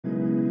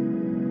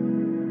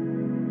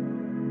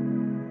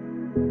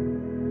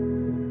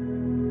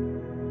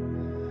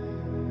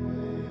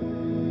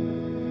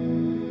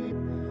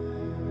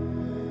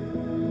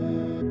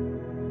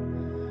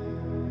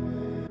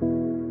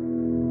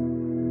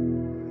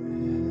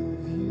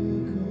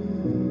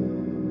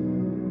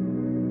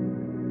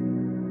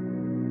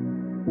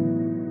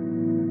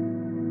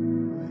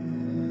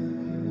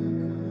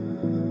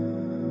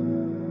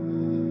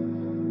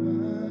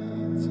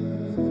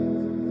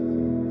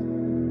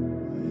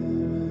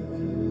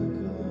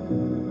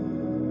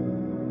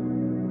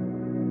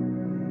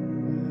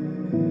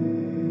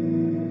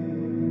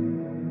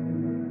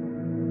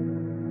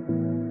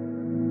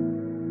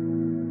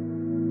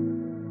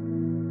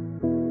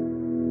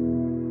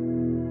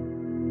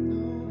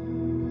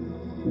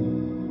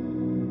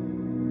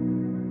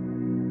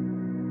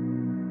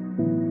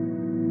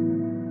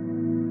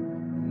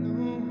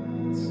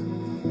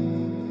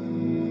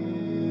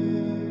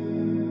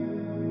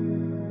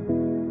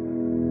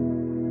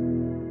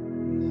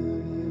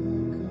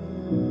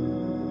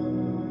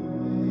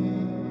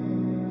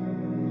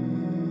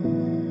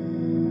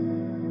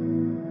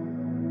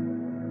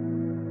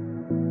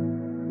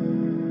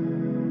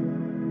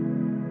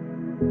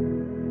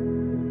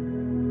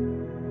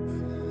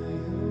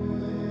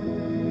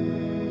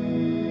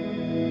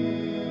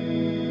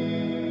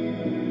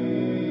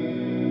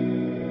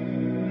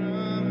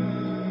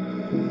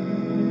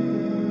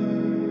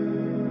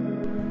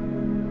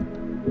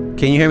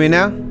Can you hear me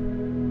now?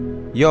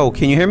 Yo,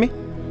 can you hear me?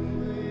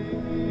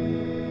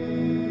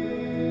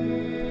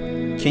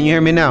 Can you hear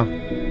me now?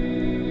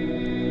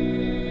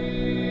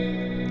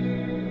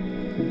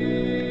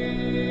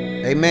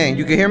 Amen.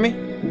 You can hear me?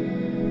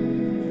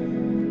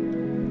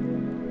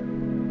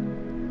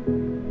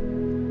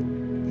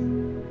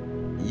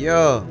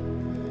 Yo.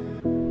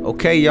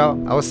 Okay,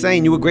 y'all. I was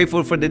saying you were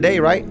grateful for the day,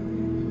 right?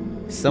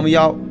 Some of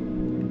y'all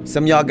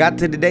got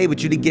to the day,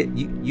 but you didn't get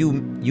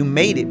you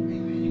made it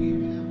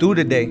through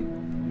the day.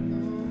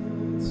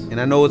 And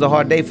I know it was a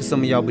hard day for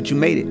some of y'all, but you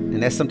made it.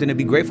 And that's something to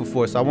be grateful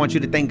for. So I want you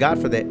to thank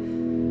God for that. I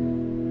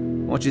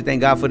want you to thank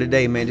God for the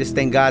day, man. Just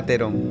thank God that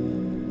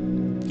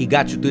He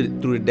got you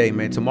through the day,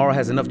 man. Tomorrow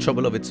has enough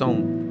trouble of its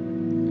own.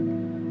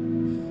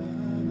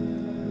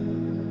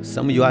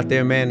 Some of you out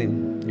there, man,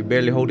 and you're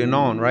barely holding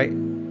on, right?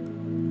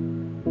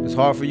 It's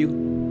hard for you.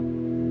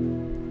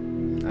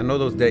 I know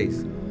those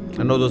days.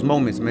 I know those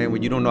moments, man,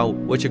 when you don't know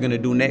what you're gonna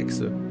do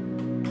next, or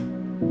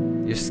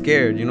you're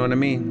scared, you know what I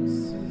mean?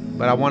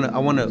 But I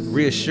wanna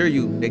reassure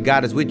you that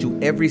God is with you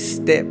every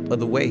step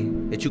of the way,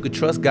 that you could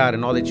trust God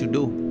in all that you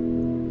do.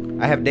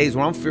 I have days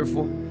where I'm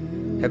fearful,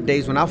 have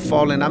days when I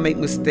fall and I make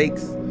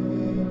mistakes,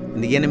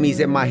 and the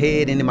enemy's at my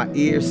head and in my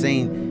ear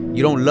saying,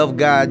 you don't love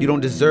God, you don't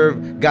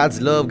deserve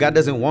God's love, God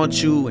doesn't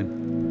want you.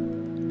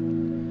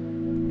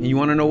 And you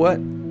wanna know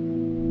what?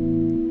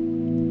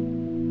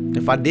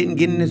 If I didn't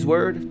get in His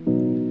word,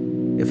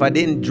 if I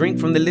didn't drink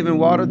from the living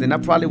water, then I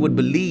probably would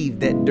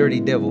believe that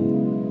dirty devil.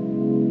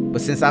 But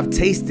since I've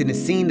tasted and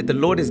seen that the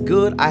Lord is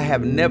good, I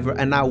have never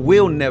and I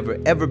will never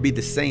ever be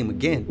the same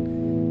again.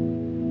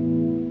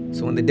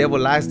 So when the devil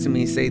lies to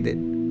me and say that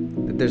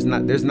there's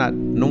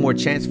no more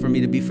chance for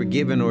me to be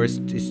forgiven, or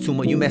it's too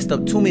much, you messed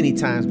up too many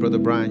times, Brother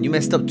Bryann. You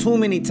messed up too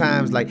many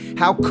times. Like,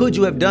 how could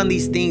you have done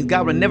these things?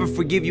 God will never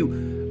forgive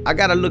you. I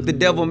gotta look the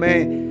devil,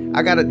 man.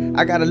 I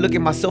gotta look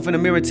at myself in the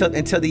mirror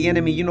and tell the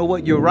enemy, you know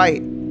what? You're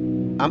right.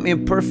 I'm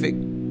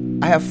imperfect.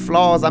 I have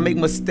flaws. I make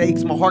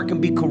mistakes. My heart can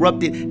be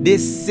corrupted.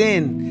 This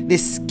sin,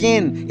 this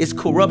skin is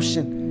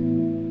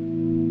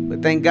corruption.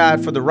 But thank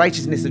God for the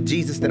righteousness of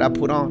Jesus that I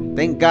put on.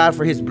 Thank God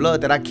for His blood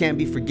that I can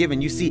be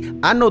forgiven. You see,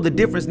 I know the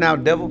difference now,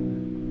 devil,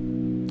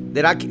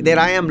 that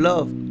I am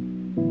loved.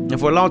 And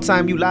for a long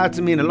time you lied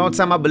to me, and a long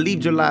time I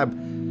believed your lie.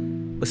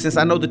 But since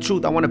I know the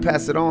truth, I want to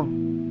pass it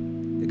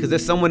on. Because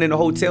there's someone in the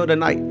hotel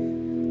tonight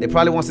that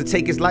probably wants to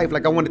take his life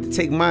like I wanted to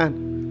take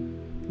mine.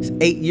 It's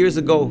 8 years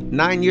ago,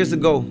 9 years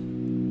ago,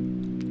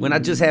 when I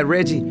just had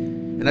Reggie,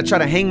 and I tried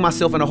to hang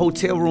myself in a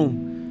hotel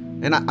room.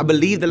 And I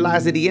believed the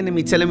lies of the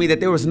enemy telling me that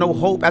there was no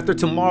hope after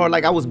tomorrow,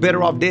 like I was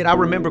better off dead. I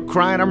remember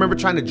crying. I remember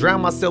trying to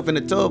drown myself in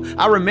the tub.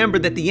 I remember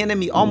that the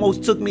enemy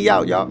almost took me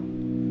out, y'all.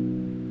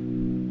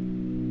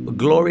 But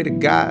glory to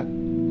God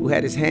who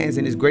had His hands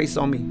and His grace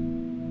on me.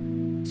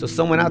 So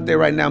someone out there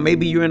right now,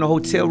 maybe you're in a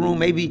hotel room,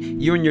 maybe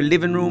you're in your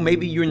living room,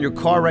 maybe you're in your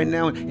car right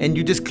now, and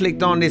you just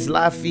clicked on this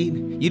live feed.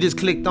 You just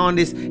clicked on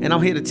this, and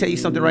I'm here to tell you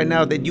something right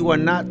now, that you are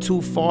not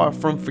too far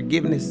from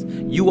forgiveness.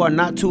 You are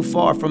not too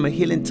far from a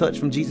healing touch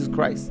from Jesus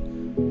Christ.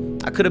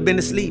 I could have been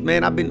asleep,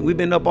 man. We've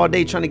been up all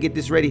day trying to get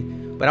this ready,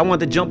 but I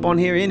wanted to jump on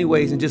here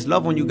anyways and just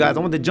love on you guys. I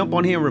wanted to jump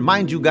on here and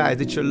remind you guys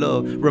that you're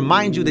loved,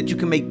 remind you that you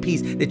can make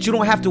peace, that you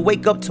don't have to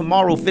wake up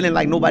tomorrow feeling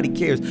like nobody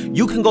cares.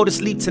 You can go to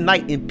sleep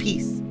tonight in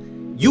peace.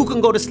 You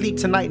can go to sleep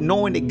tonight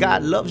knowing that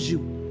God loves you.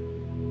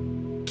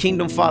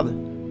 Kingdom Father,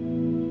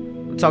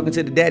 I'm talking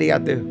to the daddy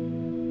out there.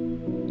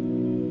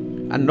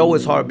 I know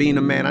it's hard being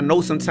a man. I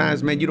know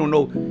sometimes, man, you don't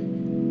know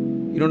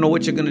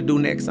what you're gonna do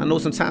next. I know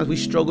sometimes we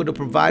struggle to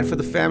provide for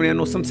the family. I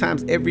know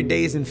sometimes every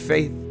day is in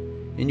faith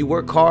and you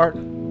work hard.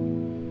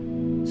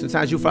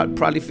 Sometimes you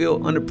probably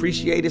feel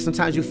unappreciated.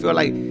 Sometimes you feel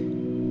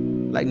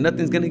like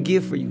nothing's gonna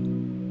give for you.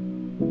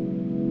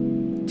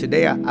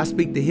 Today, I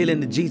speak the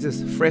healing of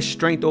Jesus, fresh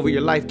strength over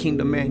your life,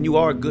 kingdom man. You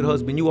are a good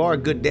husband. You are a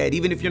good dad.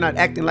 Even if you're not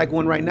acting like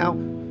one right now,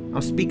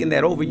 I'm speaking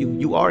that over you.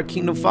 You are a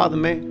kingdom father,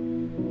 man.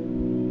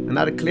 And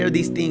I declare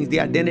these things, the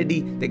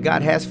identity that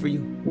God has for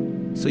you.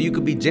 So you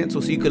could be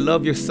gentle, so you could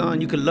love your son,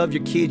 you could love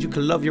your kids, you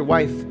could love your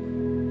wife.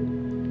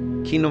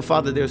 Kingdom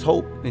Father, there's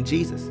hope in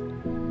Jesus.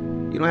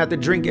 You don't have to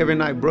drink every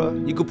night, bro.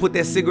 You could put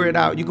that cigarette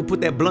out. You could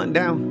put that blunt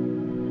down.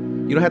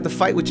 You don't have to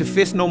fight with your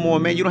fist no more,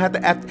 man. You don't have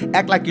to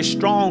act like you're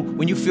strong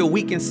when you feel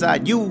weak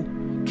inside. You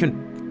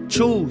can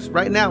choose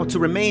right now to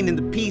remain in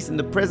the peace and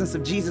the presence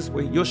of Jesus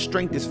where your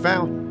strength is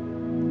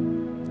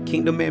found.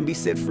 Kingdom man, be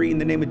set free in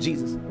the name of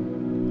Jesus.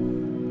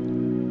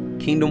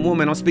 Kingdom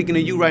woman, I'm speaking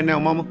to you right now,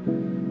 mama.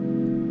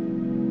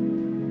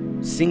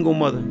 Single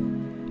mother,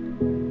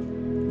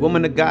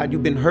 woman of God,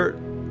 you've been hurt.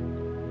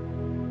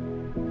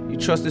 You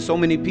trusted so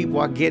many people.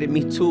 I get it,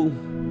 me too.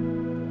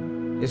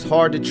 It's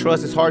hard to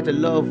trust, it's hard to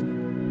love.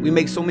 We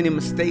make so many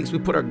mistakes. We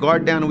put our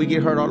guard down and we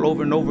get hurt all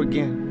over and over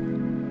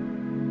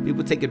again.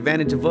 People take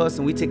advantage of us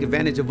and we take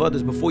advantage of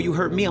others. Before you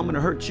hurt me, I'm gonna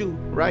hurt you,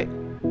 right?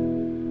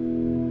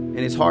 And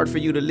it's hard for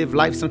you to live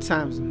life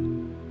sometimes.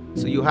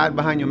 So you hide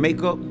behind your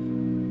makeup.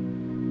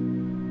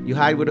 You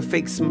hide with a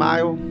fake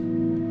smile,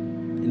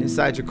 and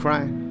inside you're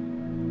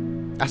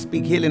crying. I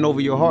speak healing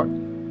over your heart.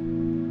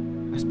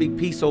 I speak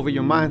peace over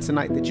your mind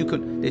tonight, that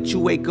you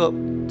wake up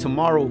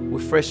tomorrow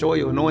with fresh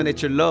oil, knowing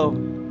that you're loved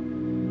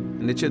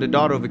and that you're the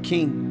daughter of a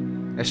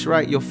king. That's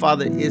right, your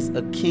father is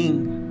a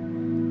king.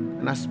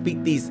 And I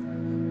speak these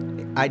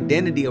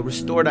identity, a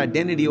restored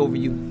identity over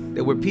you,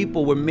 that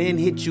where men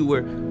hit you,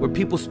 where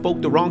people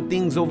spoke the wrong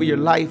things over your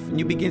life, and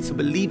you begin to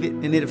believe it,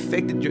 and it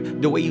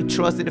affected the way you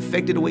trust, it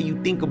affected the way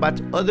you think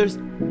about others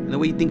and the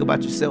way you think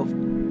about yourself.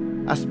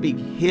 I speak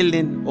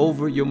healing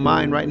over your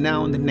mind right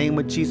now in the name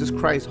of Jesus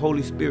Christ.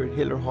 Holy Spirit,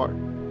 heal her heart,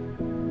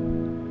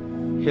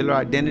 heal her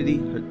identity,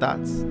 her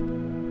thoughts.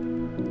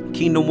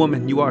 Kingdom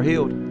woman, you are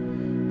healed.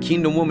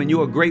 Kingdom woman,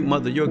 you're a great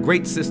mother, you're a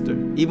great sister,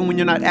 even when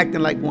you're not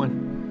acting like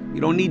one. You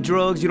don't need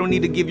drugs. You don't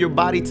need to give your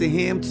body to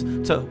him,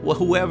 to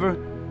whoever.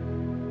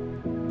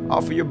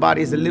 Offer your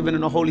body as a living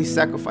and a holy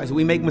sacrifice.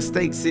 We make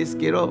mistakes, sis.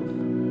 Get up.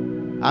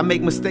 I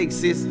make mistakes,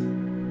 sis.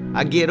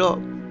 I get up.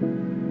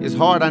 It's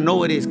hard. I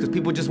know it is, because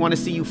people just want to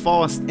see you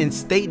fall and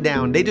stay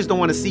down. They just don't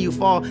want to see you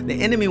fall. The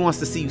enemy wants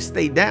to see you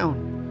stay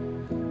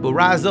down. But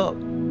rise up.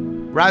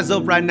 Rise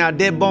up right now.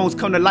 Dead bones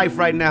come to life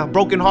right now.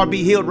 Broken heart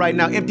be healed right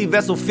now. Empty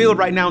vessel filled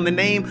right now in the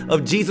name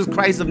of Jesus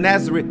Christ of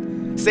Nazareth.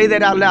 Say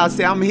that out loud.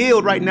 Say, I'm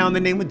healed right now in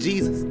the name of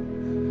Jesus.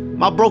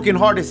 My broken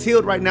heart is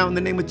healed right now in the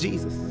name of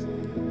Jesus.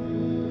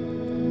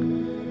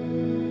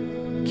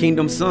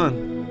 Kingdom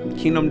son,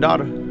 kingdom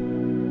daughter.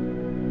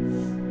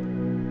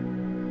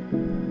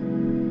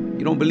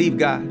 You don't believe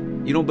God.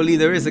 You don't believe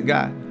there is a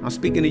God. I'm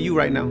speaking to you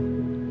right now.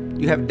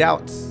 You have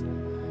doubts.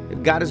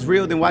 If God is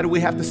real, then why do we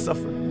have to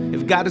suffer?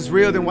 If God is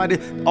real, then why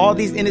did all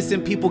these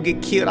innocent people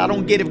get killed? I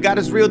don't get it. If God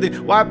is real,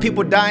 then why are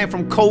people dying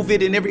from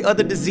COVID and every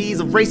other disease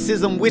of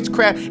racism,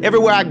 witchcraft?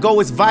 Everywhere I go,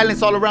 it's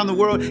violence all around the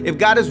world. If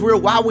God is real,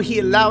 why would he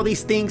allow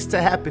these things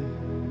to happen?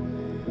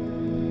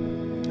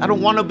 I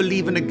don't want to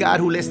believe in a God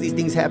who lets these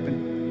things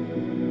happen.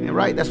 And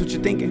right, that's what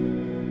you're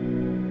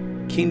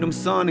thinking. Kingdom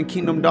son and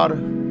kingdom daughter.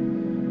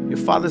 Your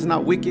father's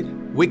not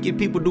wicked. Wicked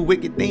people do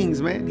wicked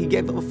things, man. He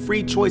gave a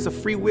free choice, a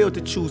free will to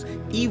choose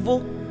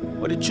evil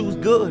or to choose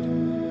good.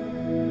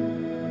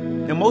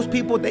 And most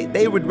people,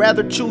 they would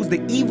rather choose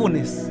the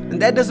evilness.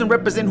 And that doesn't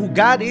represent who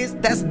God is.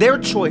 That's their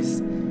choice.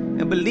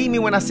 And believe me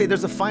when I say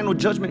there's a final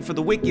judgment for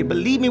the wicked.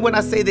 Believe me when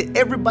I say that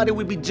everybody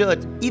will be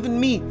judged, even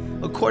me,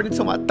 according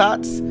to my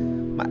thoughts,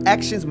 my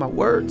actions, my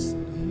words.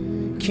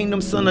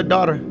 Kingdom son or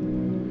daughter,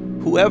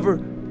 whoever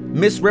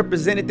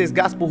misrepresented this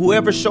gospel,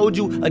 whoever showed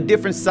you a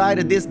different side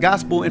of this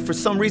gospel, and for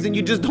some reason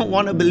you just don't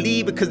want to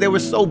believe because they were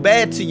so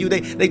bad to you,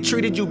 they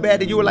treated you bad,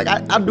 and you were like,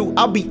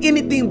 I'll be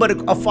anything but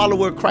a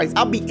follower of Christ.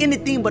 I'll be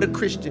anything but a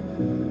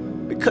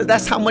Christian, because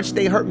that's how much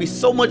they hurt me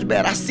so much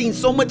bad. I've seen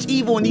so much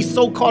evil in these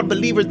so-called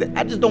believers that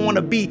I just don't want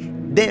to be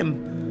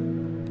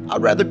them.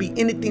 I'd rather be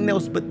anything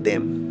else but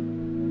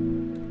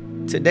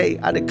them. Today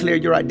I declare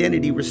your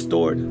identity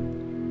restored.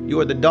 You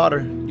are the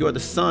daughter, you are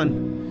the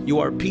son, you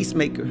are a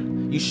peacemaker.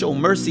 You show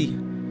mercy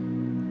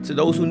to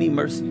those who need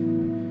mercy.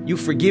 You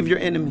forgive your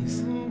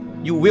enemies.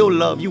 You will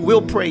love, you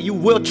will pray, you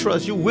will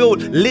trust, you will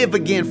live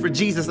again for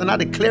Jesus. And I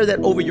declare that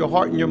over your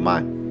heart and your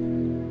mind.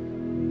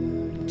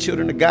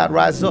 Children of God,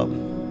 rise up.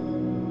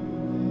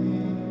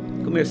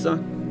 Come here,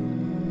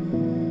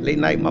 son. Late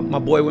night, my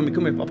boy with me.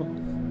 Come here, Papa. You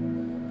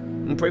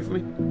wanna pray for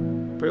me?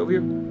 Pray over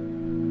here.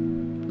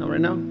 Not right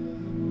now.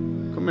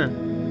 Come here.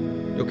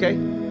 You okay?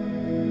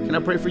 Can I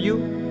pray for you?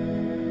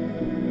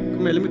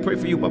 Come here, let me pray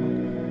for you, Papa.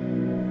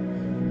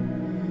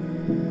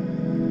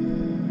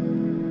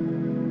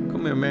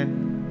 Come here,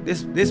 man.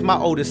 This is my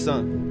oldest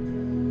son.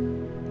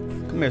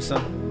 Come here,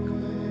 son.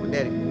 Come with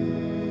daddy.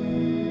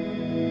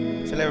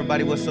 Tell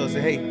everybody what's up.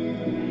 Say, hey,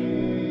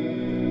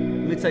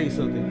 let me tell you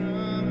something.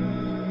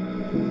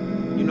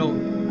 You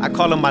know, I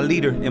call him my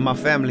leader in my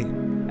family.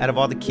 Out of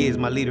all the kids,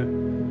 my leader.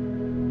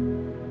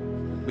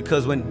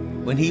 Because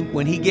when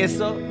he gets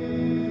up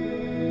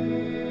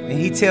and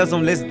he tells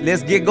them,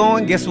 let's get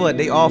going, guess what?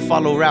 They all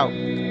follow route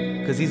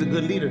because he's a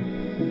good leader.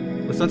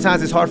 But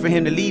sometimes it's hard for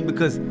him to lead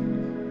because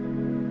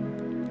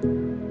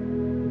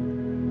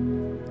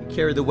he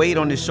carried the weight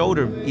on his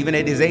shoulder. Even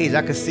at his age,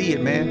 I could see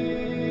it, man.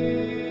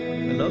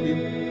 I love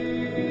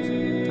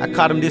you. I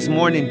caught him this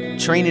morning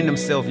training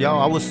himself, y'all.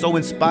 I was so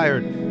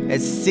inspired.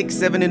 At 6,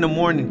 7 in the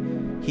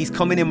morning, he's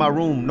coming in my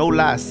room, no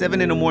lie.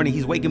 7 in the morning,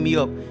 he's waking me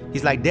up.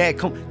 He's like, Dad,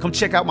 come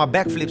check out my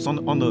backflips on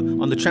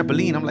the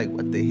trampoline. I'm like,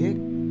 what the heck?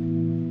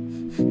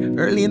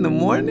 Early in the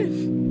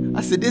morning?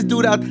 I said, this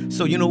dude out.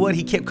 So you know what?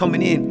 He kept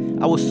coming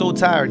in. I was so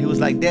tired. He was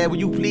like, Dad, will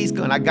you please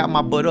come? And I got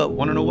my butt up.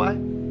 Want to know why?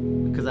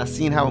 Because I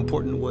seen how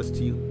important it was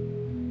to you.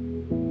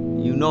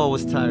 You know I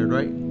was tired,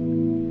 right?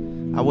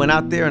 I went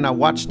out there and I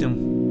watched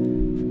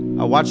him.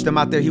 I watched him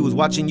out there. He was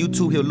watching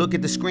YouTube. He'll look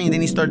at the screen.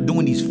 Then he started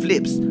doing these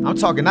flips. I'm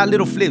talking not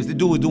little flips. The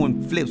dude was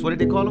doing flips. What did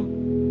they call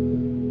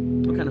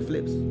them? What kind of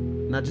flips?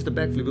 Not just a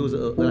backflip. It was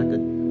like a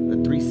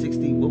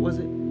 360. What was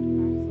it?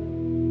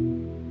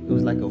 It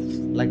was like a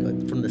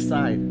from the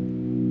side.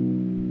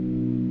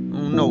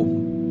 I don't know.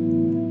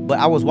 But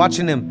I was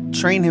watching him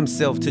train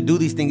himself to do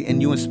these things,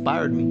 and you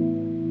inspired me.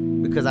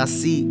 Because I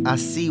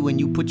see when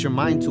you put your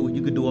mind to it,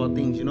 you could do all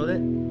things. You know that?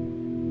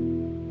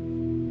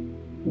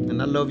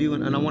 And I love you,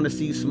 and I want to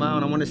see you smile,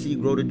 and I want to see you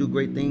grow to do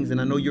great things.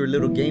 And I know you're a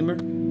little gamer,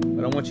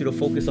 but I want you to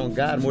focus on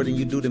God more than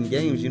you do them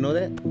games. You know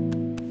that?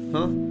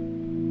 Huh?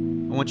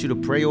 I want you to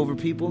pray over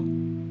people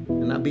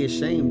and not be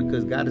ashamed,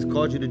 because God has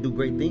called you to do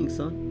great things,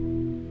 son.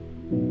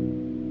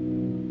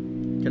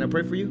 Can I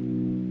pray for you?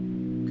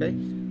 Okay?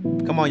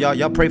 Come on, y'all.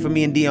 Y'all pray for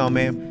me and Dion,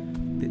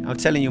 man. I'm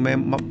telling you,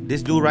 man,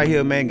 this dude right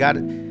here, man, God,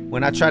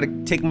 when I tried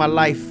to take my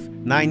life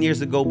 9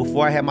 years ago,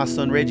 before I had my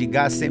son Reggie,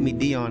 God sent me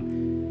Dion.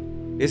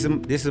 This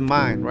is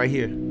mine right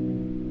here.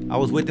 I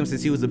was with him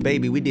since he was a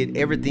baby. We did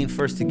everything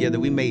first together.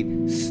 We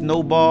made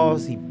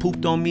snowballs. He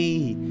pooped on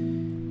me.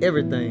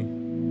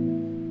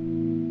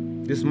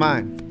 Everything. This is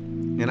mine.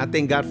 And I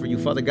thank God for you.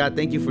 Father God,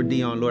 thank you for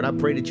Dion, Lord. I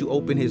pray that you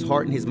open his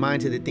heart and his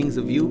mind to the things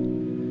of you.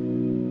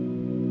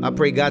 I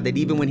pray, God, that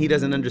even when he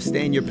doesn't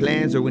understand your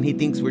plans, or when he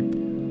thinks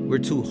we're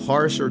too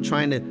harsh or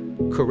trying to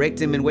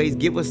correct him in ways,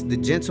 give us the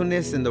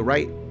gentleness and the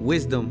right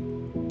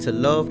wisdom to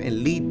love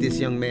and lead this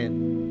young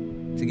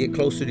man to get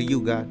closer to you,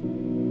 God.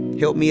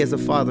 Help me as a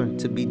father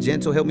to be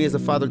gentle. Help me as a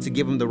father to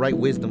give him the right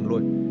wisdom,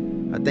 Lord.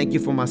 I thank you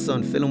for my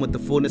son. Fill him with the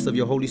fullness of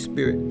your Holy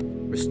Spirit.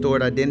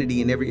 Restored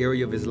identity in every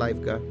area of his life,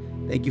 God.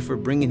 Thank you for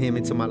bringing him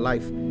into my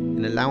life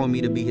and allowing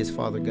me to be his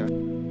father, God.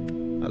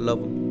 I love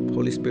him.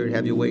 Holy Spirit,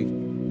 have your way.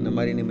 In the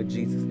mighty name of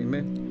Jesus.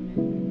 Amen.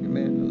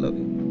 Amen. I love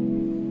you.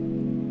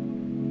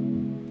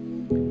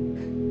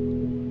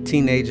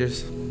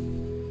 Teenagers.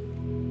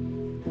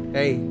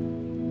 Hey,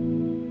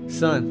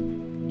 son,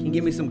 can you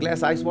give me some glass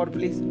of ice water,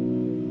 please?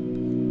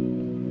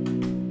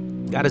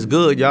 God is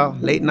good, y'all.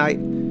 Late night.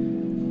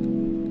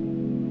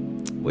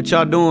 What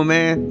y'all doing,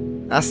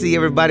 man? I see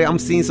everybody. I'm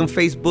seeing some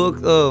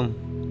Facebook.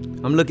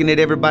 I'm looking at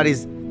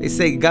everybody's. They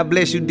say, God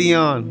bless you,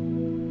 Dion.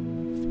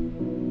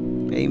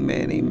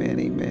 Amen, amen,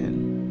 amen.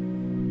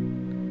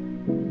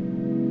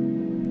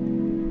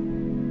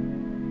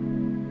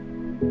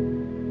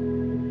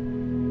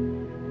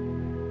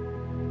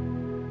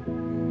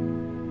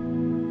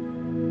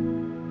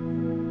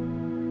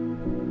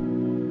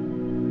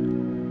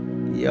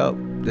 Yup,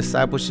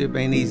 discipleship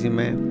ain't easy,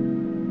 man.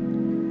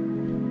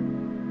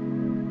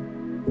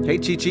 Hey,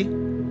 Chi-Chi.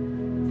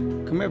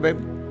 Come here, baby.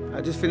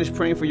 I just finished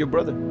praying for your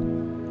brother.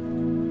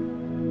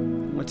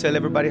 Want to tell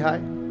everybody hi?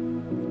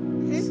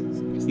 Is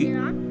it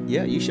on?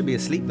 Yeah, you should be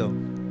asleep, though.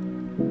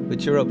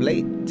 But you're up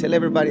late. Tell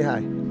everybody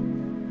hi.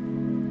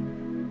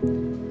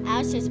 I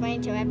was just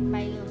waiting till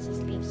everybody goes to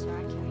sleep so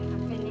I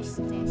can finish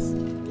these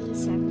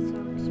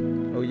episodes.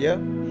 Oh, yeah?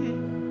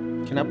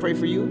 Mm-hmm. Can I pray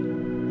for you?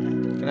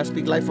 Can I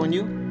speak life on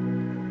you?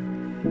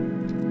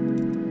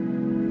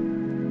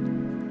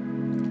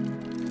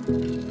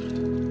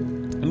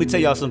 Let me tell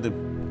y'all something.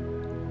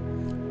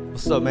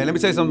 What's up, man? Let me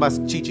tell you something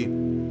about Chi-Chi.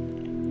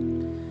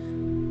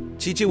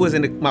 Chi-Chi was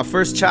my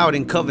first child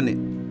in covenant,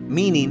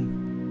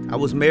 meaning I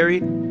was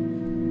married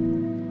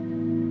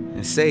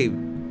and saved.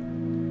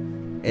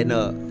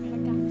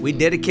 And we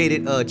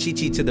dedicated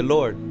Chi-Chi to the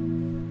Lord.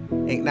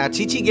 And now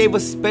Chi-Chi gave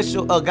us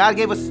special, God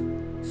gave us,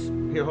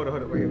 here, hold on,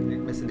 right here, you're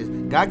missing this.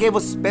 God gave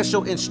us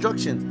special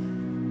instructions.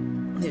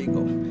 There you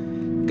go.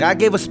 God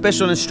gave us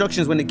special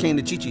instructions when it came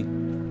to Chi-Chi.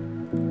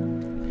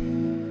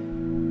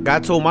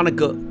 God told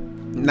Monica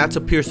not to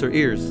pierce her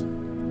ears.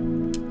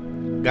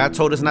 God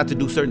told us not to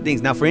do certain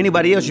things. Now, for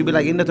anybody else, you'd be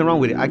like, ain't nothing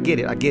wrong with it. I get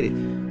it.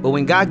 But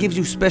when God gives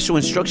you special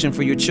instruction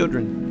for your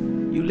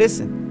children, you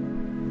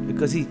listen.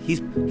 Because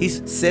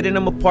he's setting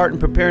them apart and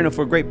preparing them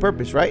for a great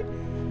purpose, right?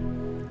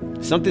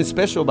 Something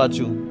special about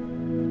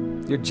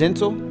you. You're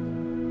gentle,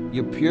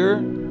 you're pure,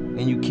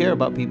 and you care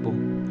about people.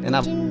 And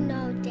Did you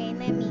know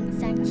Dana means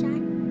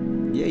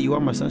sunshine? Yeah, you are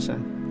my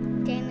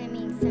sunshine. Dana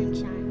means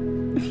sunshine.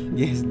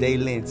 Yes,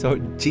 Daylin. So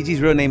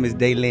Chi-Chi's real name is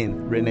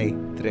Daylin Renee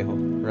Trejo,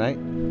 right?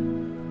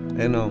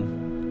 And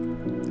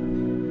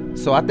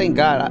so I thank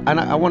God.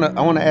 I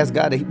wanna ask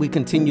God that we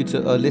continue to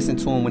listen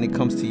to Him when it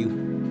comes to you.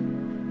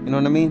 You know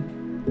what I mean?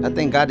 I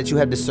thank God that you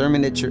have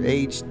discernment at your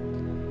age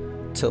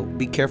to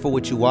be careful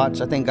what you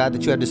watch. I thank God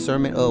that you have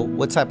discernment of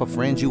what type of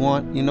friends you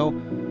want. You know.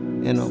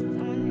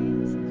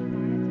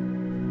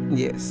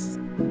 Yes.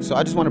 So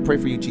I just want to pray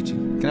for you, Chi-Chi.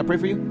 Can I pray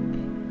for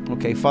you?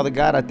 Okay, Father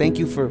God, I thank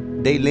you for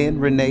Daylin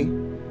Renee.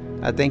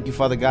 I thank you,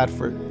 Father God,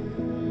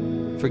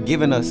 for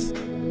giving us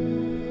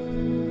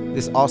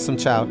this awesome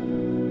child.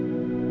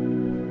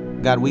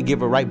 God, we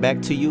give her right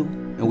back to you,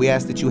 and we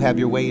ask that you have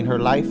your way in her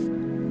life,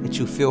 that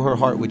you fill her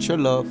heart with your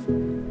love,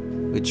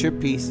 with your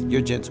peace,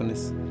 your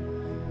gentleness.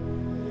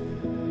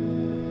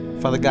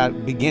 Father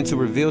God, begin to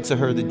reveal to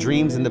her the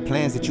dreams and the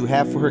plans that you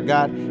have for her,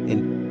 God,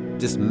 and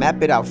just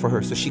map it out for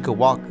her so she could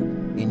walk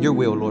in your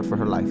will, Lord, for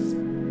her life.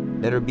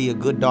 Let her be a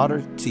good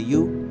daughter to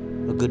you,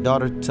 a good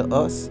daughter to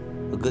us,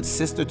 a good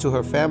sister to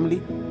her family,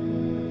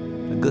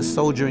 a good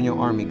soldier in your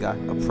army, God,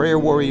 a prayer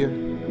warrior,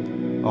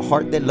 a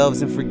heart that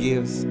loves and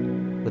forgives,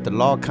 with the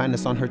law of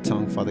kindness on her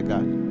tongue, Father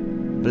God.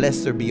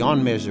 Bless her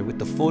beyond measure with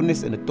the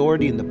fullness and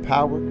authority and the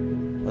power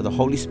of the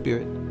Holy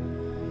Spirit.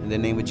 In the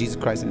name of Jesus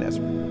Christ of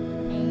Nazareth.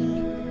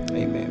 Amen.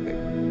 Amen, baby.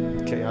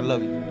 Okay, I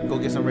love you. Go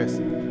get some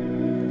rest.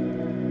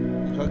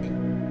 Hug you.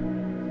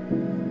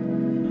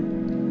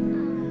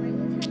 When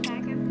you come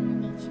back, I'm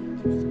gonna need you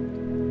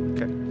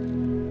Okay.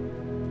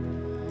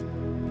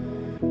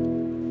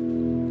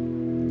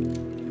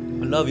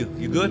 I love you.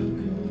 You good?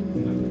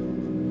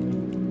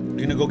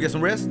 You gonna go get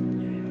some rest?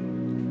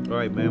 All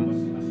right,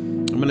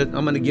 man.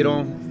 I'm gonna get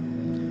on.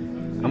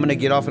 I'm gonna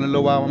get off in a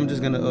little while. I'm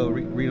just gonna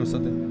read him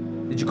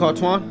something. Did you call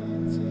Twan?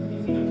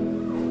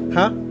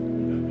 Huh?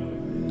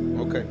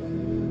 Okay.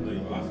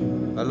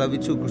 I love you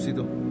too,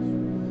 Crucito.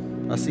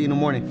 I'll see you in the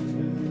morning.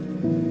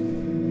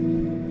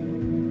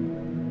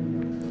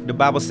 The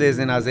Bible says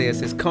in Isaiah, it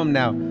says, "Come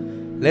now,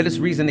 let us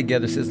reason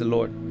together, says the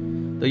Lord.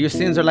 Though your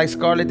sins are like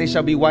scarlet, they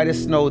shall be white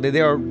as snow. Though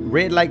they are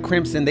red like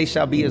crimson, they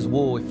shall be as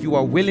wool. If you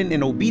are willing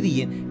and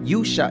obedient,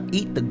 you shall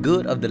eat the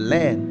good of the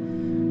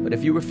land. But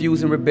if you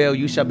refuse and rebel,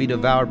 you shall be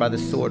devoured by the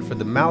sword. For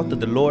the mouth of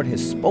the Lord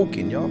has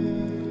spoken," y'all.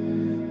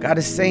 God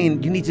is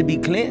saying, you need to be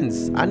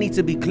cleansed. I need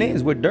to be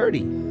cleansed. We're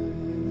dirty.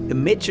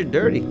 Admit you're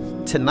dirty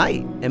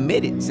tonight.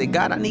 Admit it. Say,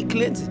 God, I need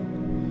cleansing.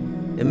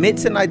 Admit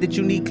tonight that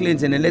you need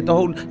cleansing, and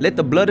let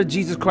the blood of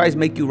Jesus Christ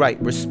make you right.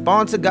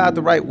 Respond to God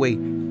the right way.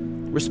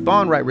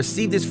 Respond right.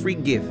 Receive this free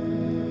gift.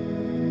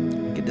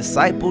 Get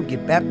discipled,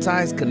 get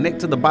baptized, connect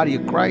to the body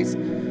of Christ.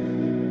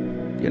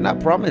 You're not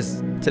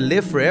promised to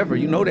live forever.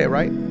 You know that,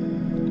 right?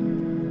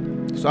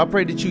 So I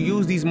pray that you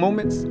use these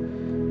moments.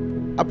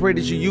 I pray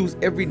that you use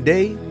every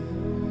day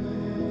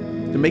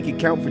to make it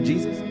count for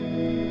Jesus.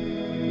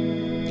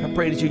 I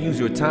pray that you use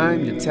your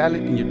time, your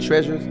talent, and your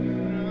treasures.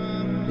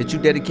 That you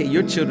dedicate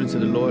your children to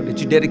the Lord. That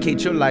you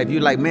dedicate your life.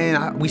 You're like,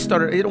 man, we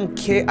started. I don't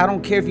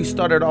care if you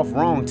started off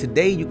wrong.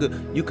 Today you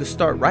could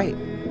start right.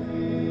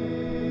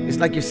 It's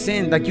like you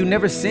sinned, like you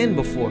never sinned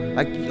before.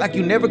 Like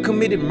you never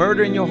committed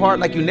murder in your heart.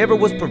 Like you never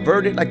was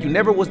perverted. Like you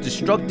never was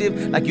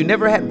destructive. Like you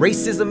never had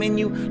racism in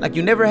you. Like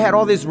you never had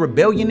all this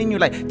rebellion in you.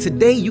 Like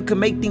today you can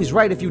make things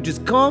right if you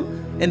just come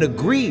and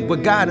agree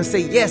with God and say,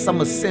 yes, I'm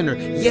a sinner.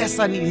 Yes,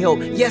 I need help.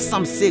 Yes,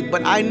 I'm sick.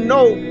 But I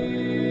know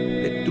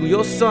that through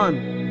your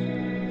son,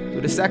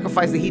 through the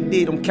sacrifice that he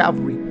did on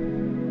Calvary,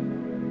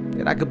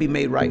 that I could be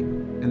made right.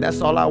 And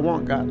that's all I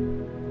want, God.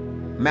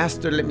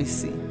 Master, let me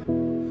see.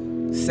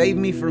 Save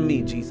me from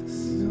me,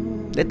 Jesus.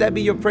 Let that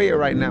be your prayer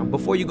right now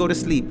before you go to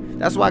sleep.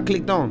 That's why I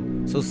clicked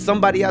on. So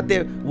somebody out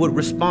there would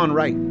respond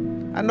right.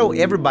 I know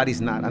everybody's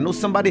not. I know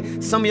some of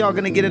y'all are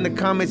going to get in the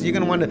comments. You're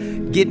going to want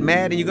to get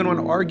mad and you're going to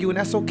want to argue. And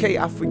that's okay.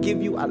 I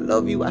forgive you. I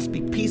love you. I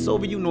speak peace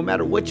over you. No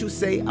matter what you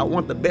say, I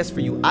want the best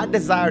for you. I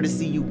desire to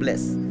see you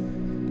blessed.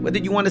 Whether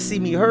you want to see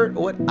me hurt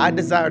or what, I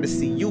desire to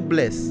see you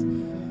blessed.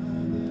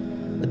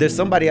 But there's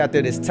somebody out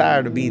there that's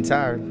tired of being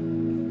tired.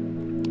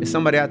 There's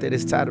somebody out there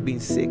that's tired of being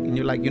sick. And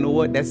you're like, you know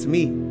what? That's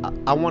me.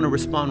 I want to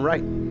respond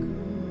right.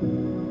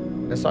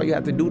 That's all you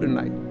have to do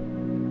tonight.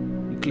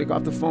 You click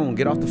off the phone.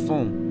 Get off the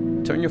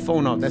phone. Turn your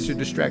phone off. That's your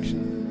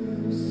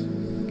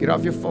distraction. Get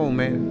off your phone,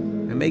 man,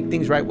 and make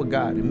things right with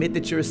God. Admit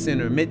that you're a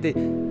sinner. Admit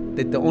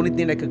that the only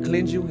thing that could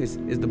cleanse you is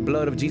the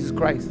blood of Jesus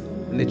Christ.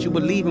 And that you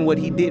believe in what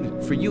he did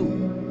for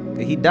you.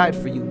 That he died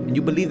for you. And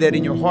you believe that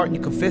in your heart and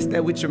you confess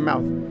that with your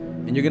mouth.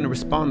 And you're going to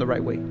respond the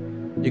right way.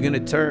 You're going to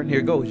turn. Here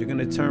it goes. You're going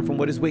to turn from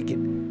what is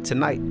wicked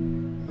tonight.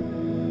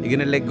 You're going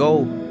to let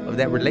go of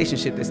that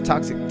relationship that's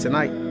toxic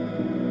tonight.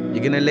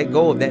 You're going to let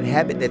go of that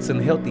habit that's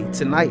unhealthy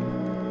tonight.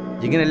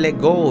 You're going to let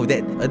go of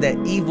that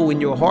evil in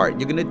your heart.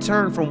 You're going to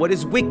turn from what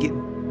is wicked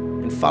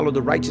and follow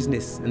the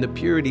righteousness and the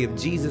purity of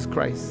Jesus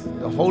Christ,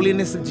 the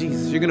holiness of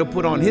Jesus. You're going to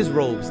put on his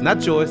robes,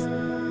 not yours.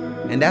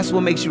 And that's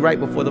what makes you right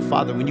before the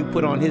Father, when you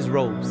put on his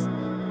robes.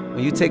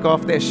 When you take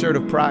off that shirt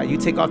of pride, you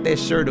take off that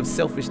shirt of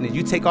selfishness,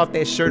 you take off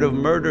that shirt of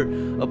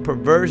murder, of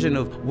perversion,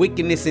 of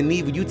wickedness and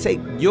evil. You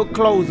take your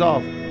clothes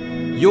off,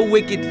 your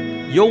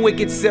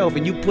wicked self,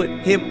 and you put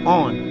him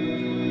on.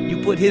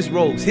 You put his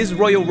robes, his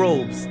royal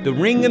robes, the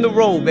ring and the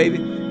robe, baby.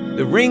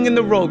 The ring and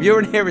the robe, your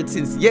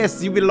inheritance.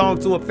 Yes, you belong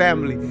to a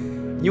family.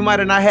 You might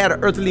have not had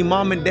an earthly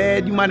mom and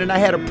dad. You might have not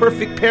had a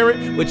perfect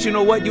parent, but you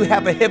know what? You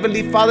have a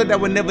heavenly Father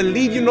that will never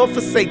leave you nor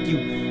forsake you.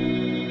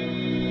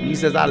 He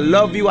says, I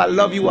love you, I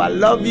love you, I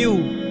love you.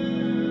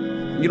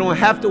 You don't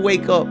have to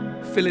wake up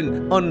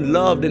feeling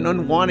unloved and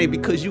unwanted,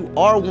 because you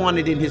are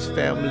wanted in his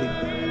family.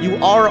 You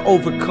are an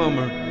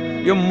overcomer.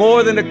 You're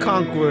more than a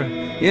conqueror.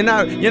 You're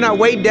not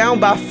weighed down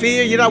by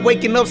fear. You're not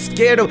waking up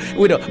scared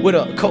with a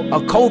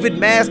COVID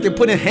mask and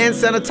putting hand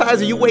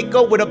sanitizer. You wake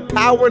up with a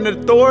power and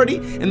authority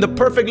and the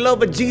perfect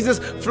love of Jesus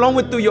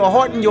flowing through your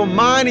heart and your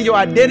mind and your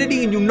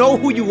identity, and you know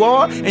who you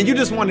are, and you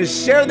just want to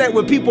share that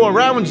with people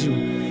around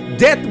you.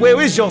 Death, where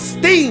is your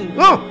sting?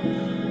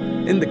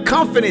 In the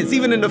confidence,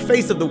 even in the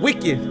face of the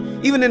wicked,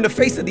 even in the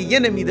face of the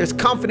enemy, there's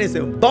confidence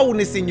and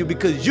boldness in you,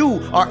 because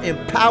you are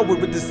empowered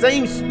with the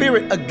same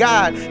Spirit of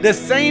God, the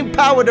same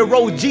power that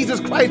rose Jesus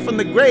Christ from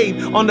the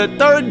grave on the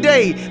third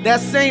day. That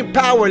same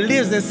power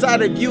lives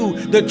inside of you.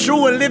 The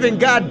true and living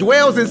God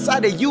dwells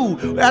inside of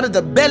you. Out of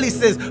the belly,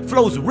 says,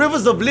 flows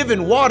rivers of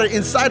living water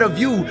inside of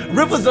you,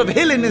 rivers of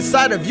healing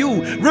inside of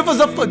you, rivers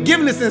of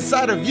forgiveness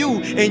inside of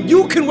you. And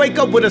you can wake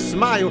up with a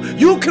smile.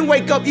 You can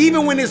wake up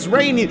even when it's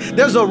raining.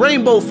 There's a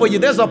rainbow for you.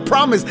 There's a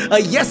promise, a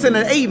yes and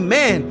an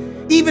amen.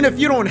 Even if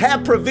you don't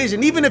have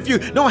provision, even if you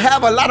don't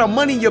have a lot of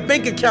money in your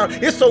bank account,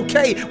 it's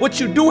okay. What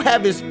you do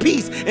have is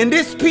peace. And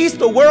this peace,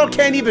 the world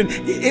can't even,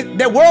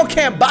 the world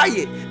can't buy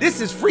it.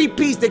 This is free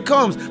peace that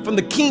comes from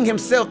the King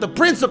himself, the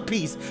Prince of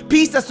Peace.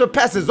 Peace that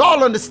surpasses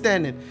all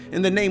understanding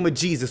in the name of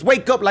Jesus.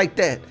 Wake up like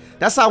that.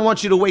 That's how I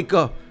want you to wake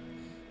up.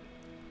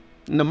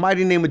 In the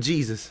mighty name of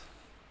Jesus.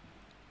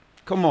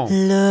 Come on.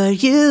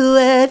 Lord, you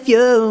have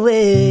your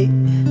way.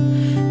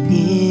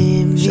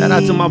 Shout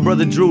out to my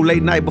brother Drew,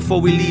 late night before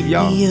we leave,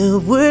 y'all. Your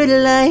word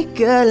like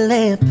a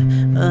lamp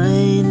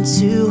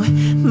unto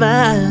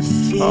my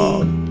feet.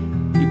 Oh,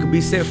 you could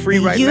be set free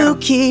right now. You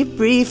keep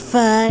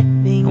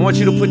refining. I want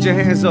you to put your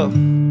hands up.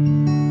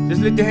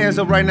 Just lift your hands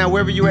up right now,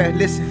 wherever you at.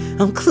 Listen.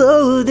 I'm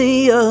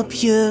clothing your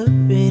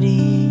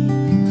purity.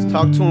 Just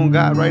talk to him,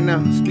 God, right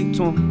now. Speak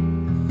to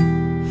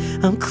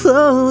him. I'm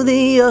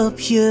clothing your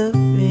purity.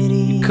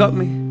 You cut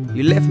me.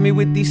 You left me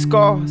with these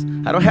scars.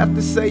 I don't have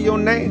to say your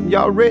name. You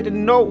already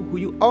know who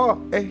you are.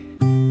 Hey.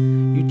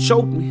 You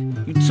choked me.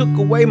 You took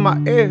away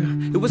my air.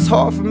 It was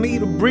hard for me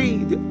to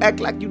breathe. You act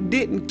like you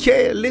didn't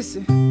care.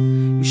 Listen.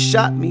 You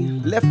shot me,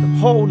 left a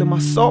hole in my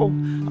soul.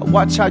 I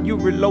watch how you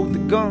reload the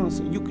gun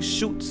so you could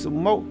shoot some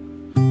more.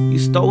 You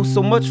stole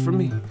so much from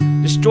me,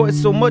 destroyed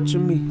so much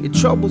of me. It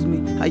troubles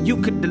me how you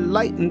could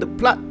delight in the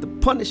plot to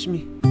punish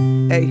me.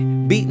 Hey,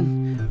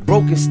 beaten,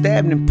 broken,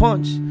 stabbed and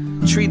punched.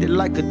 Treated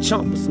like a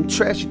chump of some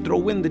trash you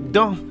throw in the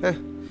dump.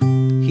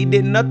 He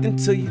did nothing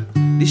to you.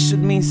 This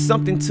should mean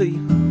something to you.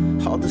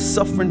 All the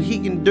suffering he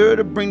endured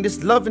to bring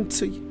this loving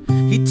to you.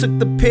 He took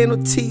the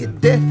penalty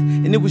of death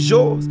and it was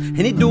yours. And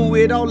he do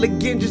it all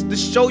again just to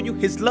show you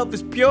his love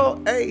is pure.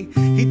 Hey,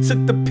 he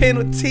took the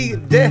penalty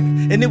of death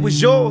and it was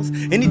yours.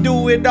 And he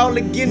do it all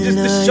again just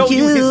to show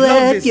you his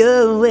love is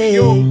pure.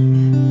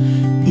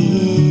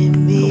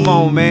 Come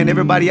on, man.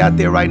 Everybody out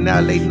there right now,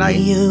 late night.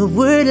 Your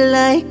word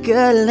like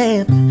a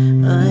lamp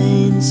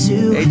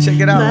unto hey, check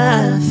it out.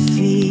 my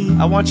feet.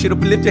 I want you to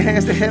lift your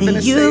hands to heaven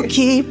and you say it.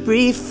 Keep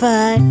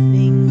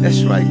refining.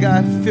 That's right,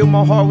 God. Fill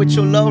my heart with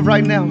your love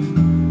right now.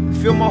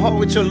 Fill my heart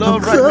with your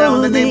love right now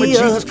in the name of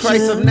Jesus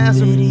Christ of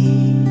Nazareth.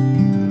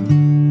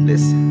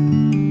 Listen.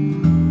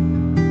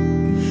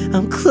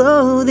 I'm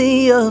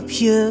clothing your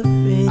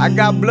purity. I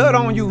got blood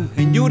on you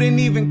and you didn't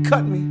even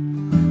cut me.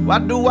 Why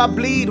do I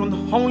bleed on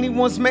the only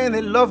one's man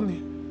that loved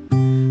me?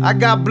 I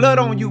got blood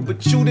on you,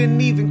 but you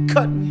didn't even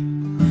cut me.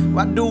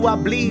 Why do I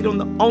bleed on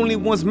the only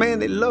one's man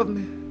that loved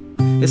me?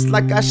 It's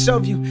like I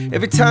shove you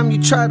every time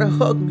you try to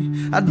hug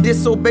me. I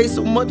disobey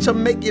so much I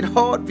make it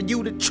hard for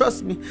you to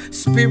trust me.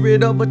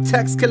 Spirit of a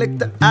tax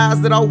collector,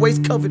 eyes that always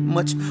covered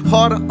much.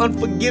 Heart of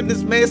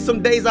unforgiveness, man,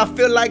 some days I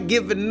feel like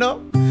giving up.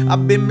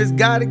 I've been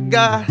misguided,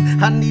 God.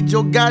 I need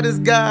your guidance,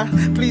 God.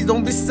 Please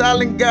don't be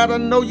silent, God. I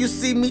know you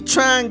see me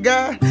trying,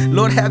 God.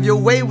 Lord, have your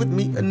way with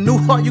me. A new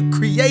heart you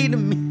created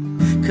me.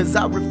 Cause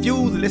I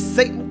refuse to let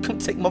Satan come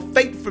take my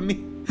faith from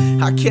me.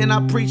 How can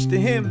I preach to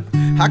him?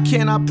 How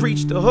can I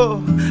preach to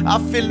her? I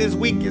feel as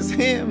weak as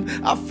him.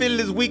 I feel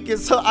as weak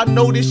as her. I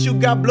know that you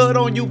got blood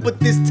on you, but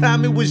this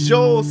time it was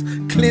yours.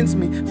 Cleanse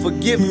me,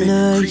 forgive me,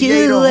 Lord,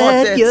 create a heart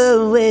that's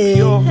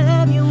pure.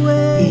 Have your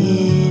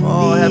way.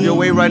 Oh, have your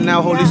way right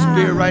now, Holy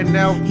Spirit, right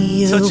now.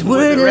 Touch me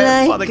with the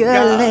wrath, Father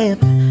God.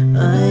 Lamp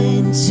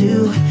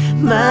unto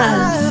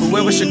my feet.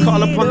 Whoever should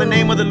call upon the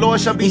name of the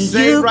Lord shall be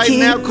saved right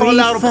now. Call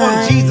out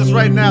upon Jesus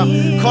right now.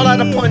 Call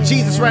out upon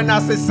Jesus right now.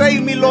 Say,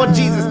 save me, Lord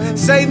Jesus.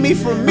 Save me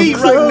from me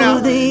right now.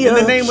 In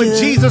the name of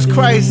Jesus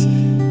Christ.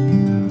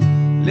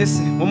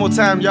 Listen, one more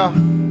time, y'all.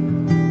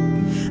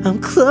 I'm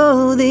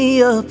clothing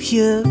your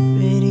purity.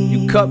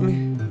 You cut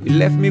me. You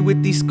left me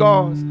with these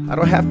scars. I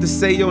don't have to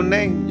say your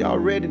name. You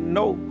already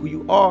know who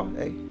you are.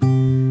 Hey,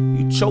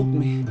 you choked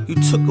me. You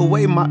took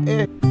away my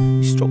air.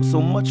 You stroked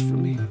so much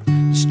from me.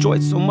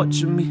 Destroyed so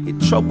much of me. It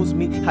troubles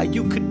me how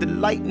you could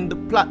delight in the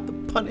plot to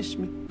punish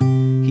me.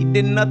 He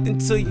did nothing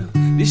to you.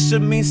 This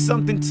should mean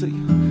something to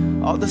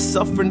you. All the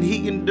suffering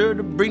he endured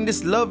to bring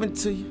this love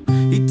into you.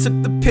 He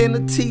took the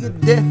penalty of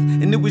death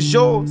and it was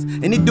yours.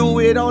 And he do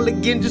it all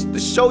again just to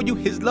show you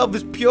his love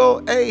is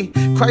pure. Hey,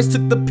 Christ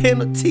took the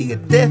penalty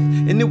of death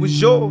and it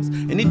was yours.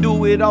 And he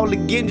do it all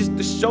again just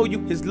to show you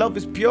his love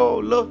is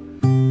pure. Look,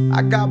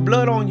 I got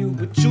blood on you,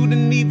 but you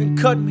didn't even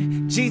cut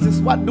me. Jesus,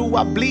 why do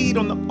I bleed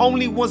on the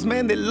only one's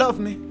man that loved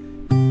me?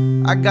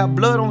 I got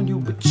blood on you,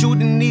 but you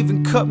didn't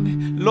even cut me.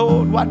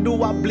 Lord, why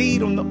do I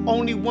bleed on the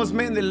only one's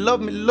man that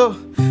loved me? Look,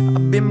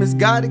 I've been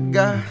misguided,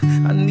 God.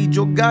 I need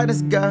your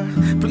guidance, God.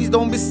 Please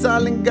don't be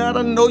silent, God.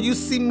 I know you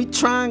see me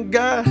trying,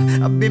 God.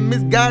 I've been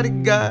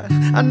misguided, God.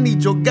 I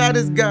need your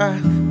guidance,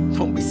 God.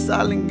 Don't be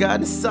silent,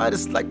 God. Inside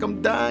it's like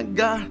I'm dying,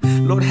 God.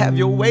 Lord, have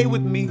your way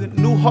with me. A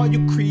new heart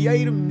you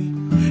created me.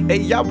 Hey,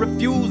 y'all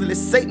refuse to let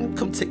Satan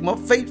come take my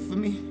faith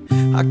from me.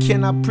 How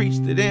can I preach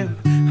to them?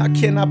 How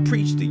can I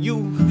preach to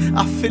you?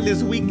 I feel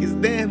as weak as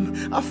them.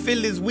 I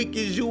feel as weak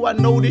as you. I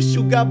know that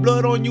you got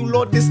blood on you,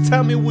 Lord. This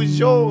time it was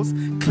yours.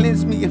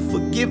 Cleanse me and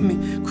forgive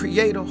me.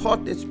 Create a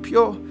heart that's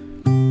pure.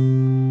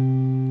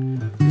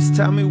 This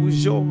time it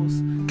was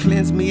yours.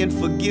 Cleanse me and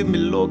forgive me,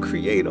 Lord.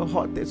 Create a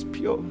heart that's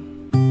pure.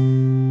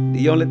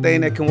 The only thing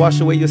that can wash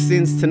away your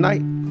sins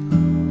tonight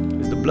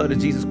is the blood of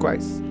Jesus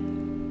Christ.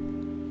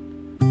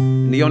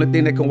 And the only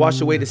thing that can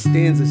wash away the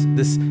stains of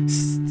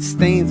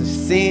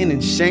sin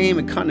and shame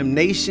and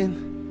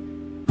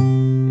condemnation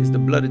is the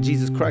blood of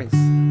Jesus Christ.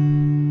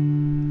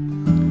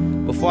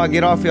 Before I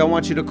get off here, I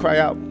want you to cry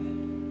out.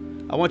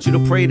 I want you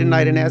to pray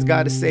tonight and ask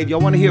God to save you. I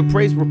want to hear a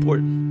praise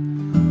report.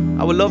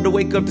 I would love to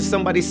wake up to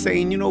somebody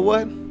saying, you know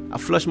what? I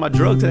flushed my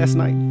drugs last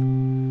night.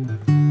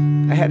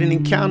 I had an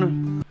encounter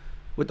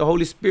with the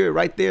Holy Spirit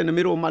right there in the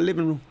middle of my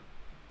living room.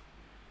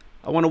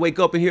 I want to wake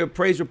up and hear a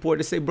praise report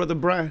to say, Brother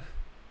Bryann,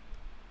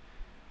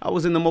 I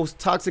was in the most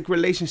toxic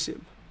relationship.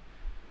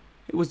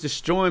 It was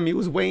destroying me. It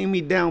was weighing me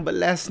down. But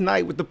last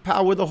night, with the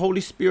power of the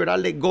Holy Spirit, I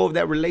let go of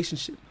that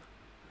relationship.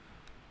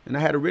 And I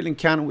had a real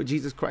encounter with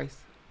Jesus Christ.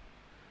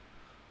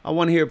 I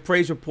want to hear a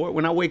praise report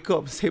when I wake up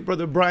and say,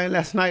 Brother Bryann,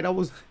 last night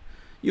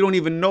you don't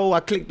even know,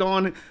 I clicked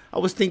on it. I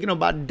was thinking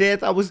about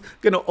death. I was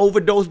going to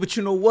overdose, but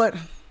you know what?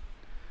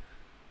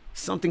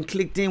 Something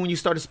clicked in when you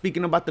started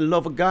speaking about the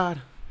love of God.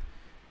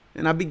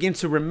 And I began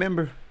to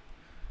remember.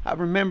 I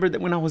remember that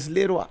when I was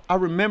little, I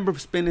remember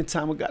spending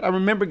time with God. I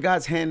remember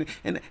God's hand.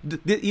 And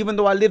even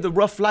though I lived a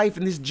rough life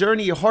in this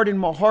journey, it hardened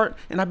my heart.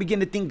 And I began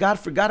to think God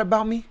forgot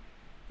about me.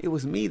 It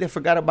was me that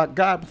forgot about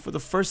God. But for the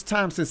first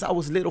time since I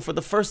was little, for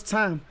the first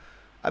time,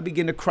 I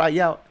began to cry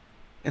out,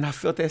 and I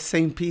felt that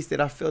same peace that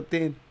I felt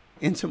then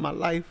into my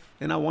life.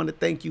 And I want to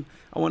thank you.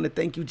 I want to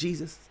thank you,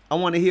 Jesus. I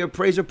want to hear a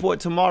praise report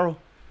tomorrow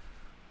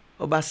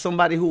about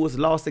somebody who was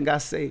lost and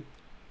got saved.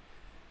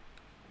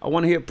 I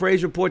want to hear a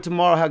praise report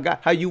tomorrow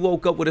how you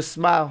woke up with a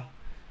smile,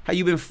 how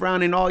you've been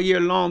frowning all year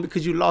long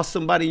because you lost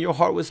somebody and your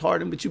heart was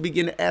hardened, but you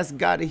begin to ask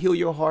God to heal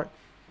your heart.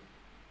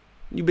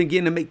 You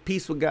begin to make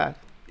peace with God,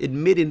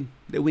 admitting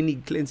that we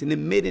need cleansing,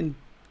 admitting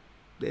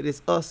that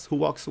it's us who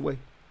walks away.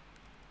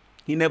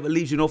 He never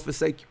leaves you nor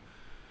forsake you.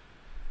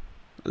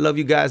 I love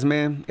you guys,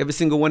 man. Every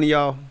single one of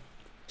y'all.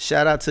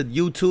 Shout out to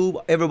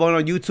YouTube. Everyone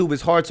on YouTube,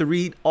 it's hard to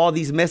read all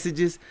these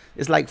messages.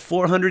 It's like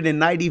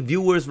 490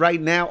 viewers right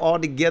now all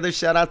together.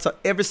 Shout out to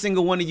every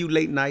single one of you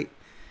late night.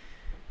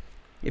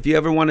 If you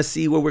ever want to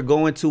see where we're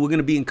going to, we're going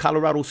to be in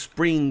Colorado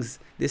Springs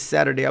this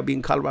Saturday. I'll be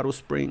in Colorado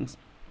Springs.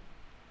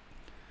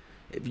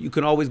 If you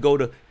can always go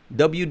to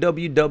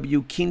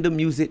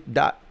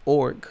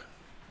www.kingdommusic.org.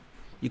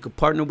 You can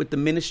partner with the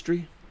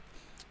ministry.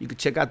 You can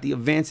check out the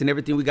events and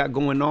everything we got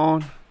going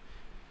on.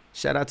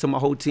 Shout out to my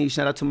whole team.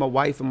 Shout out to my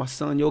wife and my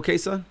son. You okay,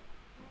 son?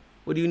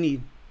 What do you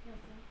need?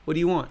 What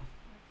do you want?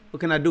 What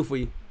can I do for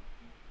you?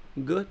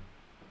 You good?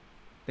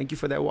 Thank you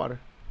for that water.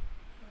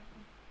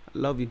 I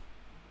love you.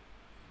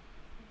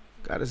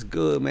 God is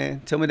good, man.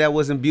 Tell me that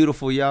wasn't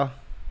beautiful, y'all.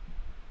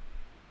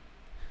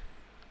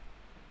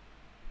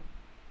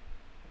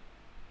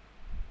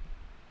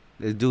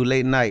 Let's do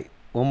late night.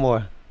 One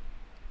more.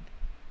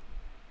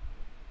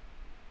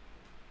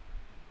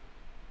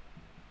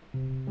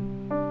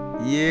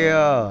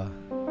 Yeah.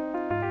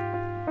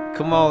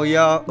 Come on,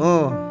 y'all.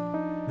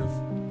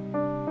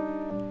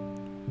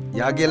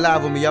 Y'all get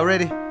live with me. Y'all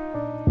ready?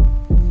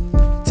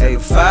 Take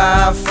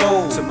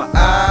 5-4 to my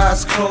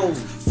eyes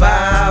closed.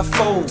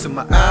 5-4 to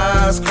my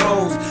eyes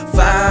closed.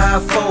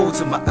 5-4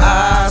 to my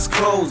eyes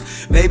closed.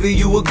 Maybe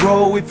you will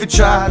grow if you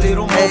try a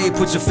little more. Hey,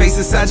 put your face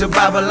inside your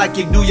Bible like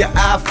you do your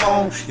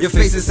iPhone. Your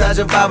face inside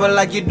your Bible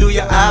like you do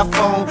your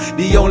iPhone.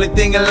 The only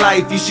thing in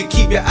life you should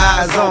keep your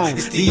eyes on.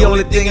 It's the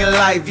only thing in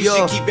life you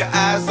should keep your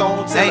eyes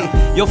on. Hey,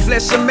 your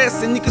flesh a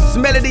mess and you can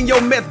smell it in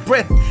your meth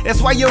breath. That's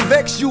why you're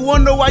vexed. You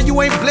wonder why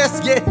you ain't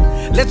blessed yet.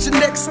 Let your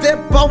next step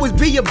always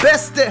be your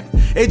best step.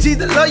 Hey,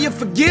 Jesus love you,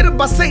 forget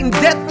about Satan's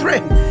death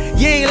threat.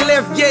 You ain't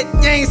left yet,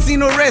 you ain't seen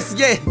no rest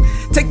yet.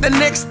 Take the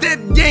next step,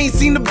 you ain't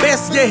seen the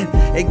best yet.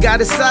 Hey,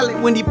 God is solid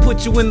when he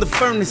put you in the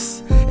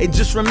furnace. Hey,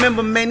 just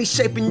remember, man, he's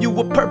shaping you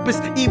with purpose.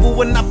 Evil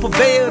will not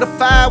prevail, the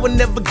fire will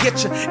never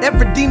get you.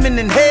 Every demon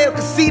in hell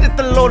can see that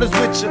the Lord is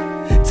with you.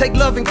 Take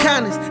love and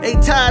kindness,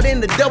 ain't tied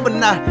in the double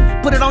knot.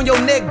 Put it on your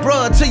neck,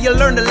 bruh, till you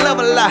learn to love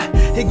a lot.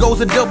 Here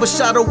goes a double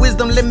shot of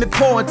wisdom, let me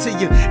pour into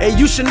you. And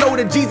you should know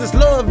that Jesus'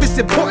 love is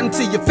important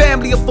to your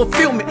family of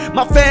fulfillment.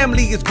 My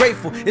family is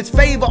grateful. It's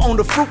favor on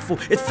the fruitful,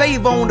 it's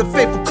favor on the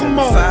faithful. Come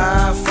on.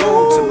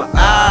 5-4 to my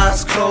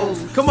eyes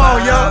closed. Come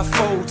on, y'all.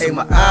 5-4 to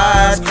my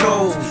eyes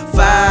closed.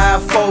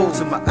 5-4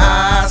 to my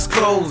eyes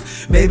closed.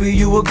 Maybe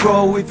you will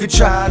grow if you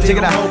try. Check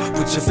it out.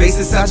 Put your face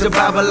inside your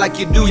Bible like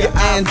you do your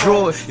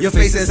Android. Your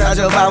face inside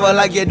your Bible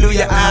like you do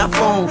your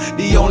iPhone.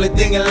 The only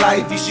thing in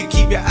life you should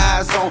keep your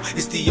eyes on.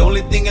 It's the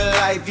only thing in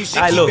life you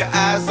should keep your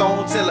eyes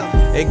on. Tell her.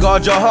 Hey,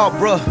 guard your heart,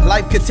 bruh.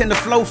 Life can tend to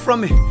flow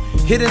from it.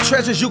 Hidden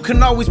treasures, you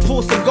can always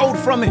pull some gold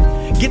from it.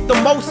 Get the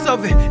most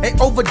of it,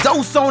 ain't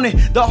overdose on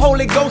it. The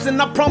Holy Ghost,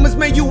 and I promise,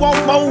 man, you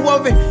want more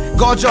of it.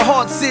 Guard your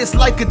heart, sis,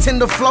 life can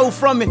tend to flow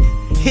from it.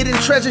 Hidden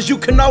treasures, you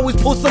can always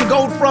pull some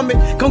gold from it.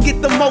 Come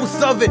get the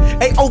most of it,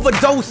 ain't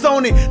overdose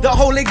on it. The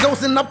Holy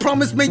Ghost, and I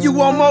promise, man, you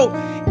want more.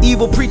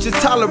 Evil preachers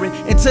tolerant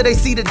until they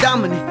see the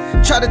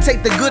dominant. Try to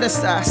take the good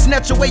inside,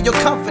 snatch away your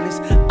confidence.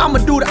 I'ma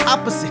do the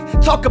opposite,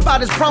 talk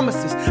about his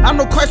promises. I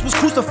know Christ was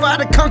crucified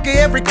to conquer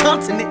every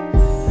continent.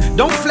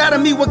 Don't flatter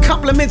me with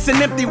compliments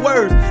and empty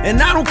words.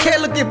 And I don't care,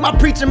 look, if my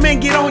preacher man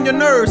get on your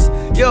nerves.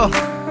 Yo,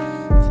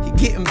 he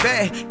getting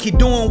bad. Keep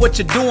doing what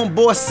you're doing,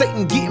 boy.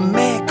 Satan getting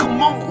mad.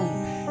 Come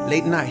on.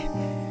 Late night.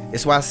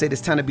 That's why I said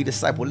it's time to be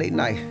disciple. Late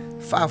night.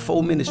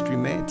 Fivefold ministry,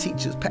 man.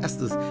 Teachers,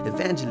 pastors,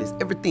 evangelists,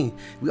 everything.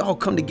 We all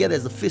come together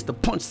as a fist to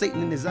punch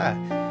Satan in his eye.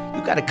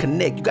 You got to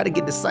connect. You got to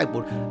get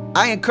discipled.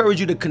 I encourage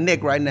you to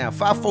connect right now.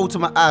 Fivefold to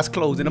my eyes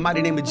closed. In the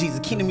mighty name of Jesus.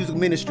 Kingdom Music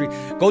Ministry.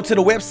 Go to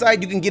the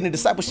website. You can get in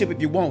discipleship if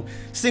you want.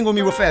 Sing with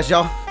me real fast,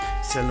 y'all.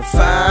 Send the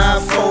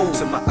fivefold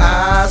to my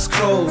eyes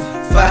closed.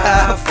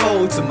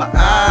 Fivefold to my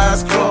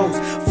eyes closed.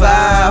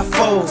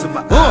 Fivefold to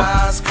my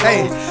eyes closed.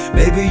 Hey,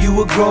 maybe you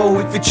will grow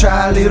if you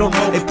try a little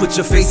more. And put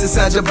your face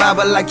inside your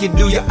Bible like you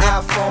do your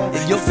iPhone.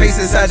 And your face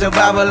inside your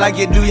Bible like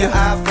you do your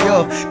iPhone.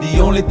 Yo, the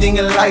only thing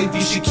in life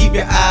you should keep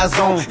your eyes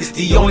on. It's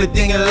the only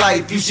thing in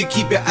life you should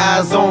keep your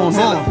eyes on.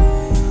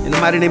 In the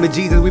mighty name of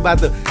Jesus, we about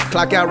to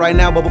clock out right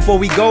now. But before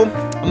we go,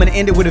 I'm going to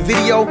end it with a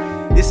video.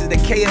 This is the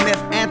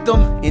KMF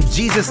anthem. In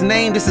Jesus'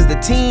 name, this is the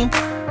team.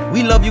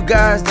 We love you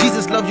guys.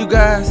 Jesus loves you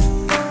guys.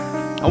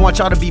 I want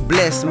y'all to be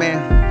blessed,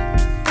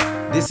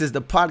 man. This is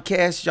the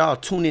podcast. Y'all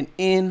tuning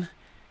in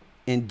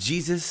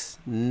Jesus'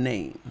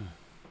 name.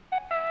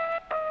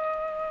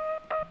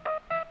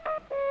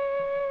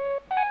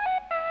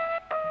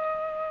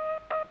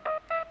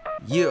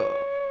 Yeah.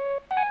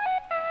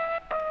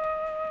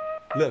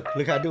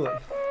 Look how I do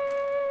it.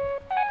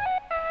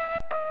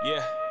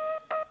 Yeah.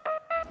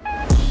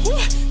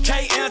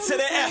 KM to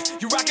the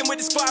F, you rockin' with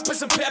the squad, put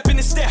some pep in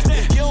the step.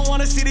 You don't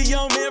wanna see the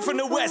young man from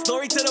the west.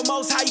 Glory to the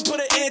most high, you put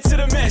an end to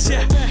the mess,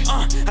 yeah.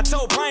 I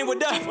told Bryann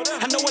what up.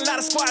 I know a lot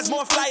of squads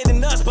more flyer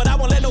than us, but I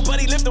won't let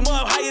nobody lift them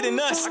up higher than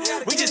us.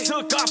 We just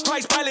took off,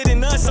 Christ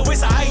piloting us, so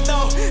it's a height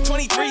though.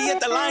 23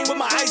 at the line with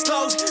my eyes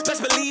closed.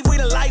 Best believe we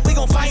the light, we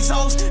gon' fight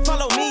souls.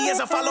 Follow me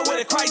as I follow where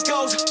the Christ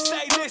goes.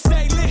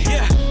 Stay lit,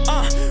 yeah.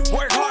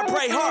 Work hard,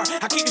 pray hard.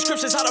 I keep the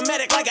scriptures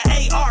automatic like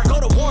an AR.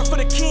 Go to war for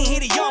the king, he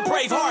the young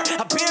brave heart.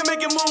 I've been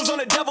making moves on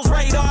the devil's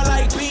radar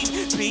like beat.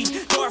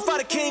 Glorify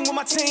the king with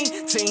my team.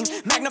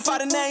 Magnify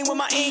the name with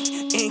my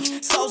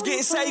ink. Souls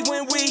getting saved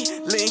when we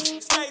link.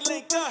 Stay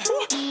linked up.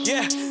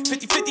 Yeah,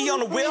 50-50 on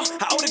the wheel.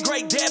 I owe the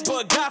great debt,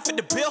 but God fit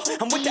the bill.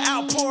 I'm with the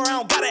outpour, I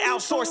don't gotta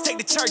outsource.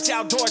 Take the church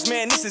outdoors,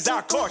 man, this is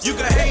our course. You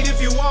can hate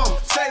if you want,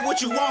 say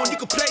what you want. You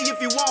can play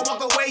if you want, walk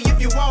away if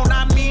you want.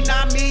 Not me.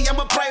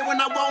 I'ma pray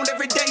when I want.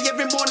 Every day,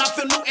 every morning, I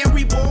feel new and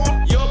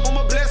reborn. Yup, I'm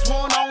a blessed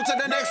one, on to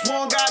the next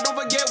one. God, don't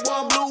forget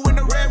one, blue and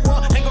the red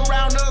one. Hang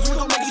around us, we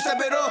gon' make you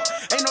step it up.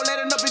 Ain't no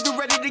letting up if you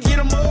ready to get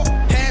them up.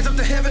 Hands up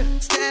to heaven,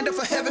 stand up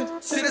for heaven.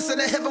 Citizen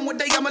of heaven, one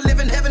day I'ma live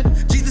in heaven.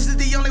 Jesus is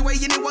the only way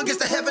anyone gets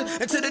to heaven.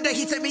 Until the day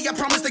he take me, I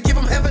promise to give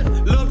him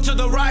heaven. Look to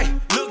the right,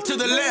 look to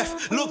the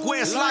left. Look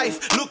where it's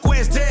life, look where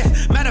it's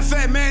death. Matter of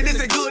fact, man, this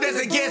as good as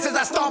it gets. As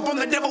I stomp on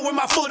the devil with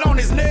my foot on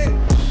his neck.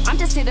 I'm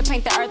just here to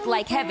paint the earth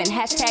like heaven.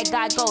 Hashtag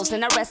God goes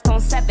and I rest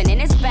on 7.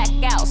 And it's back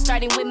out,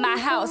 starting with my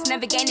house.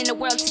 Navigating the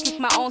world to kick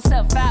my own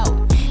self out.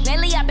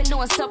 Lately I've been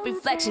doing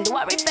self-reflection. Do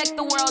I reflect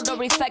the world or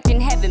reflect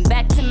in heaven?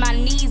 Back to my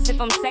knees if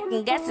I'm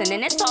second guessing.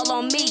 And it's all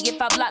on me if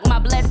I block my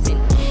blessing.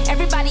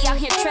 Everybody out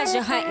here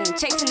treasure hunting,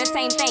 chasing the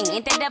same thing.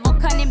 Ain't that devil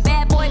cunning?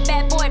 Bad boy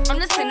from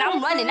the sin.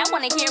 I'm running, I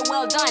wanna hear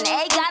well done.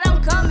 Hey God,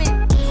 I'm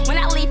coming. When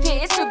I leave here,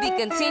 it's to be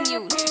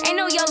continued. Ain't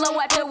no YOLO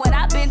after what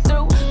I've been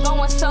through.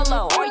 Going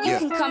solo, or you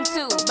can come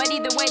too. But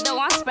either way, though,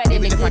 I'm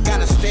spreading it. Even if I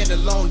gotta stand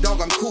alone,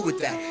 dog, I'm cool with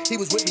that. He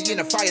was with me in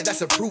the fire,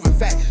 that's a proven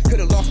fact.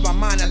 Could've lost my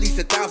mind at least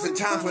 1,000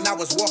 times when I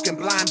was walking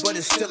blind, but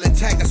it's still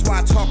intact. That's why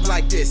I talk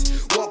like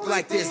this, walk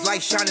like this.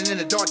 Light shining in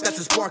the dark, that's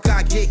the spark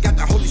I get. Got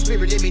the Holy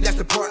Spirit in me, that's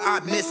the part I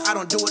miss. I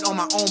don't do it on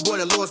my own, boy,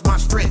 the Lord's my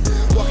strength.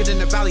 Walking in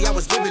the valley, I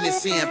was living in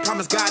sin.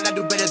 Promise God I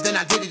do better than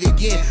I did it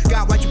again.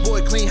 God, wipe your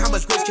boy clean, how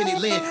much grace can he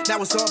lend?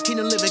 Now it's all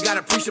kingdom living,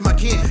 gotta preach to my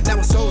kin. Now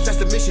it's souls, that's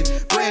the mission,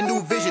 brand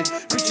new vision.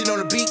 Preaching on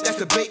the beat, that's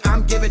the bait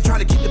I'm giving. Trying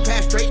to keep the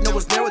path straight, know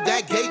it's narrow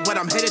that gate, but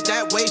I'm headed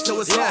that way,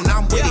 so it's on,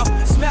 I'm with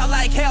it. Smell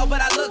like hell,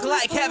 but I look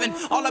like heaven.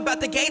 All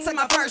about the gates, like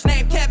my first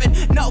name, Kevin.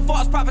 No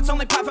false prophets,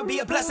 only prophet be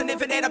a blessing.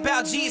 If it ain't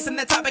about Jesus, and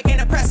the topic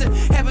ain't oppressive.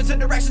 Heaven's a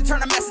direction,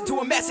 turn a message to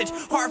a message.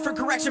 Hard for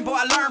correction, boy,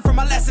 I learned from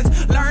my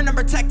lessons. Learn and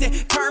protect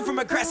it, turn from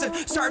aggressive.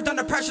 Served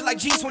under pressure like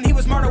Jesus when he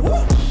was murdered.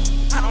 Woo!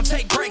 I don't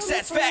take breaks,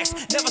 that's facts.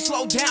 Never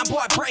slow down,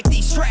 boy, I break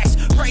these tracks.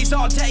 Praise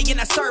all day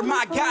and I serve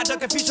my God. Don't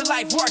confuse your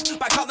life work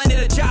by calling it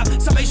a job.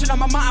 Salvation on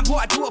my mind, boy,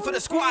 I do it for the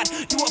squad.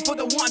 Do it for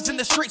the ones in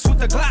the streets with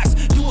the glass.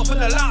 Do it for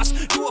the lost,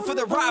 do it for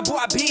the ride. Boy,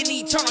 I being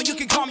eternal, you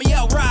can call me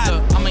El Ride.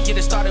 I'ma get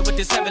it started with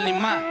this heavenly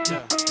mind.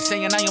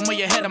 Saying I am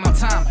way ahead of my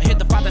time. I hear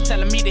the Father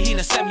telling me that he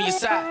done set me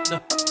aside.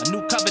 A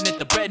new covenant,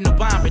 the bread and the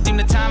wine. Redeem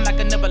the time like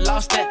I never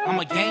lost that.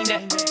 I'ma gain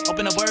that.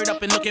 Open the word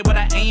up and look at what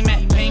I aim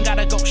at. Pain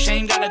gotta go,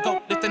 shame gotta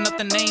go. Lifting up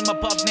the name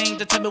above name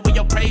to tell me where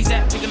your praise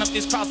at. Picking up off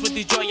this cross with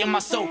this joy in my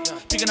soul.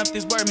 Picking up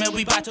this word, man,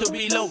 we about to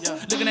reload.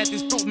 Looking at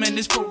this fruit, man,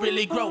 this fruit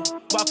really grow.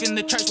 Walking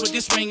the church with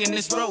this ring and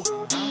this robe.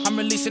 I'm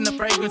releasing the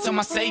fragrance of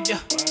my Savior.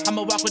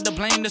 I'ma walk with the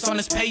blame that's on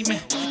this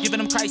pavement. Giving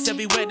them Christ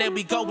everywhere that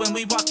we go. When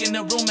we walk in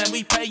the room and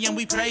we pray and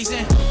we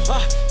praising.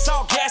 It's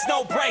all gas,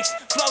 no brakes.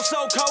 Flow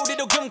so cold,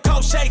 it'll give them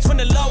cold shakes. When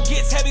the load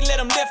gets heavy, let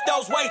them lift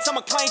those weights.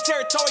 I'ma claim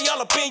territory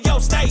all up in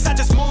your states. I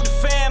just moved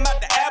the fam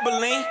out to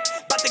Abilene.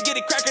 About to get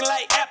it cracking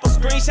like apple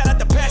screen. Shout out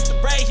to Pastor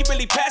Ray, he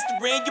really passed the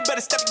ring. You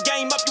better step the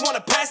game up, you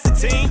wanna pass the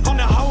team. On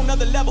a whole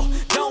nother level,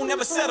 don't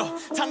ever settle.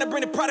 Time to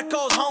bring the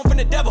prodigals home from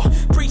the devil.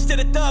 Preach to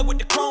the thug with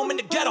the chrome in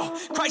the ghetto.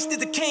 Christ is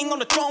the king on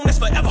the throne, that's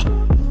forever.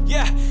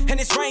 Yeah, and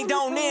this rain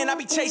don't end. I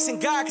be chasing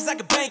God cause I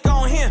can bank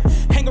on him.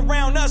 Hang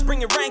around us, bring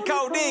your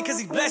raincoat in cause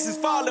these blessings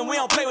falling. We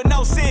don't play with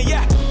no sin,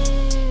 yeah.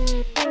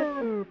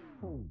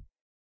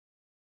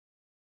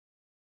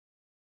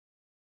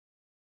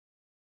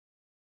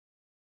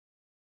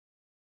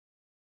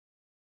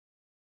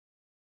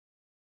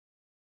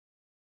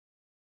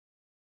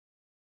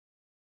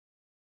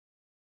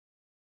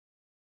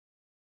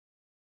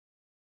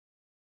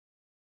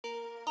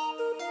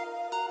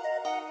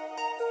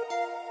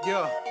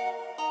 Yeah.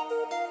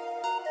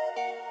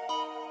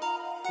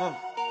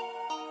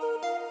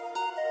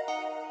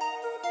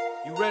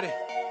 You ready?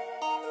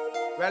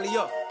 Rally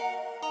up.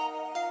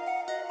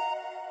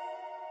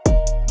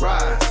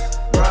 Rise,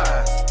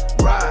 rise,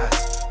 rise,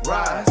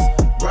 rise,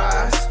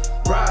 rise,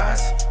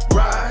 rise,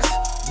 rise,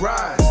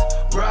 rise,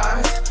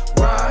 rise,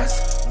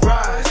 rise,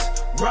 rise,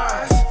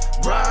 rise,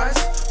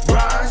 rise,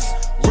 rise,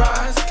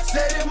 rise.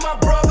 Said if my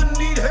brother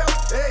need help,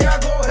 hey, I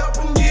go help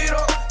him get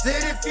up.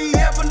 Said if he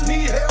ever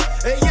need help,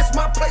 hey, it's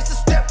my place to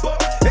step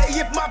up. Hey,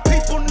 if my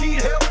people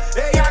need help,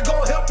 hey, I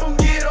go help them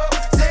get up.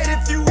 Said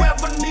if you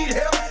ever need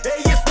help,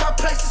 hey, it's my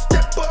place to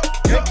step up.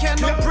 Hey,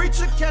 can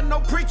no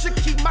preacher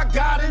keep my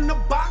God in the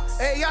box?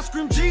 Hey, I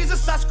scream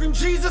Jesus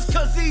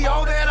cause he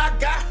all that I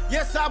got.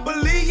 Yes, I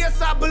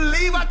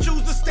believe I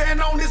choose to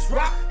stand on this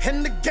rock.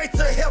 And the gates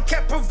of hell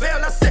can't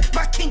prevail. I said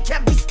my king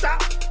can't be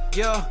stopped.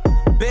 Yeah,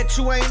 bet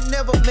you ain't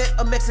never met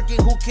a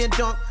Mexican who can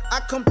dunk.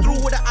 I come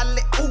through with a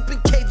let open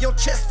cave your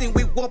chest in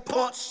with one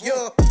punch.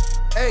 Yeah,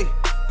 Hey,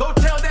 go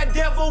tell that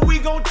devil we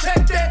gon'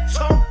 check that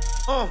chump.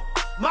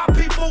 My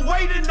people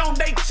waiting on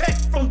they check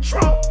from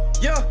Trump.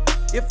 yeah.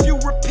 If you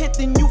repent,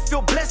 then you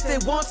feel blessed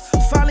at once.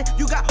 Finally,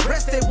 you got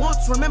rest at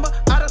once. Remember,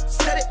 I done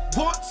said it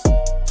once.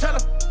 Tell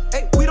them,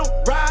 hey, we don't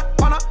ride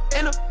on our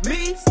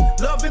enemies.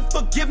 Love and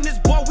forgiveness,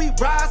 boy, we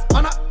rise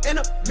on our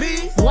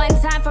enemies. One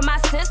time for my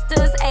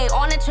sisters, ayy,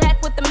 on the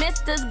track with the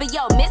misters. But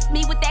yo, miss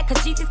me with that,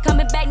 cause Jesus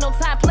coming back, no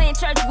time playing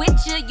church with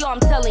you. Yo, I'm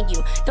telling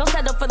you, don't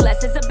settle for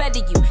less, it's a better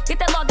you. Get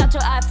that log out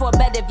your eye for a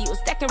better view.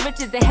 Stacking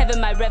riches in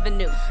heaven, my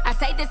revenue. I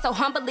say this so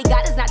humbly,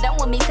 God is not done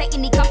with me.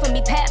 Satan, he come for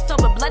me, past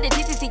over, blood of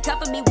Jesus, he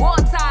cover me. One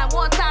time,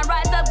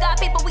 rise up, God,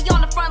 people, we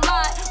on the front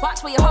line.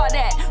 Watch where your heart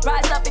at,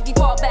 rise up if you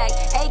fall back.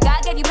 Hey,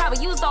 God gave you power,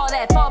 used all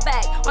that, fall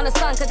back on the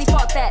sun, cause he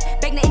fought that.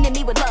 Beg the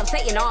enemy with love,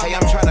 Satan on. Hey,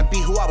 I'm trying to be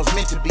who I was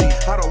meant to be.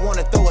 I don't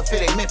wanna throw if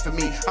it ain't meant for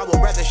me. I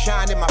would rather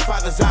shine in my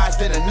father's eyes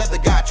than another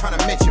guy trying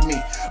to mention me.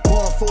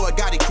 Born for it,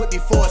 God equipped me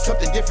for it.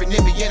 Something different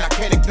in me and I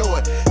can't ignore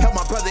it. Help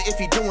my brother if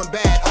he doing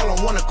bad, all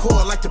on one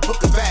accord like the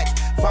book of Acts.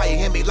 Fire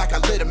in me like I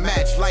lit a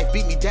match. Life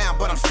beat me down,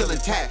 but I'm still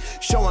intact.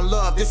 Showing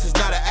love, this is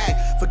not an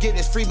act.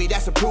 Forgiveness free me,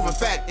 that's a proven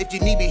fact. If you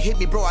need me, hit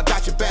me, bro, I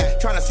got your back.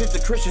 Trying to sense the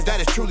Christians, that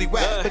is truly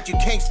whack. But you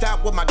can't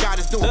stop what my God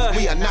is doing.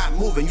 We are not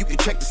moving, you can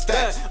check the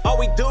stats. All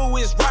we do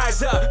is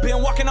rise up.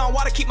 Been walking on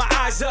water, keep my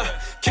eyes up.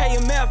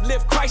 KMF,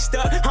 lift Christ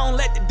up. I don't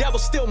let the devil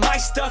steal my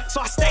stuff.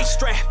 So I stay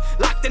strapped,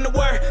 locked in the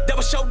word.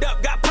 Devil showed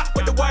up, got popped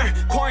with the word.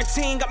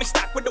 Quarantine got me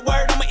stocked with the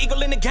word. I'm an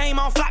eagle in the game,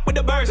 I don't flock with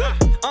the birds.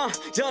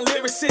 Young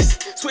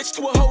lyricist, switch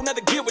to a whole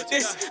nother gear with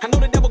this. I know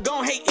the devil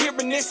gon' hate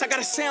hearing this. I got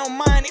a sound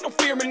mind, ain't no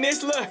fear in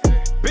this. Look,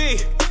 B,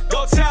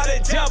 go tell the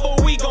devil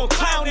we gon'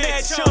 clown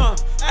that chump.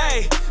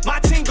 Hey, my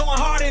team going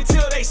hard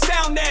until they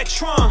sound that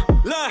trump.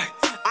 Look,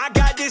 I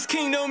got this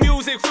kingdom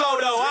music flow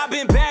though. I've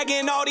been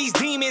bagging all these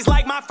demons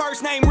like my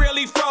first name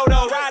really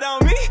Frodo. Ride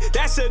on me?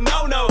 That's a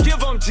no-no. Give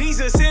them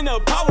Jesus in a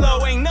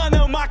polo. Ain't none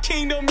of my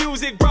kingdom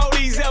music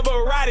brodies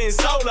ever riding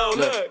solo.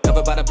 Look,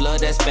 Covered by the blood,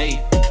 that's faith.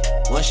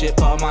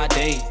 Worship all my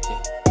days.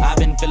 Yeah. I've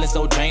been feeling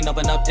so drained,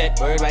 open up that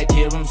word right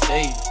here, I'm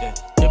saved. Yeah.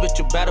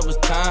 Spiritual battle was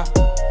time.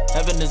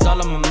 Heaven is all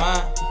on my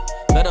mind.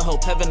 Better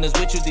hope heaven is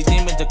with you. These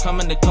demons are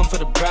coming to come for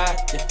the bride.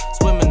 Yeah.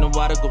 Swim in the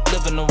water, go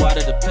live in the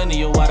water. There's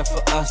plenty of water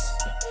for us.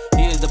 Yeah.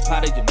 He is the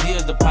pot of them, he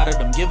is the pot of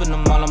them. Giving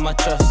them all of my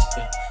trust.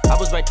 Yeah. I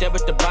was right there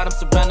at the bottom,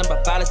 surrounded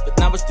by violence, but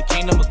now it's the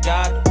kingdom of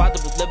God. The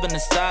Father was living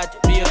inside.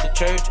 Me of the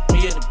church,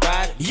 me of the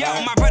bride. Yo,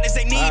 my brothers,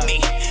 they need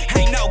me.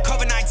 Ain't no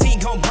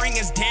COVID-19 gon' bring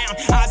us down.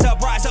 Eyes up,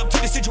 rise up to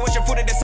the situation for the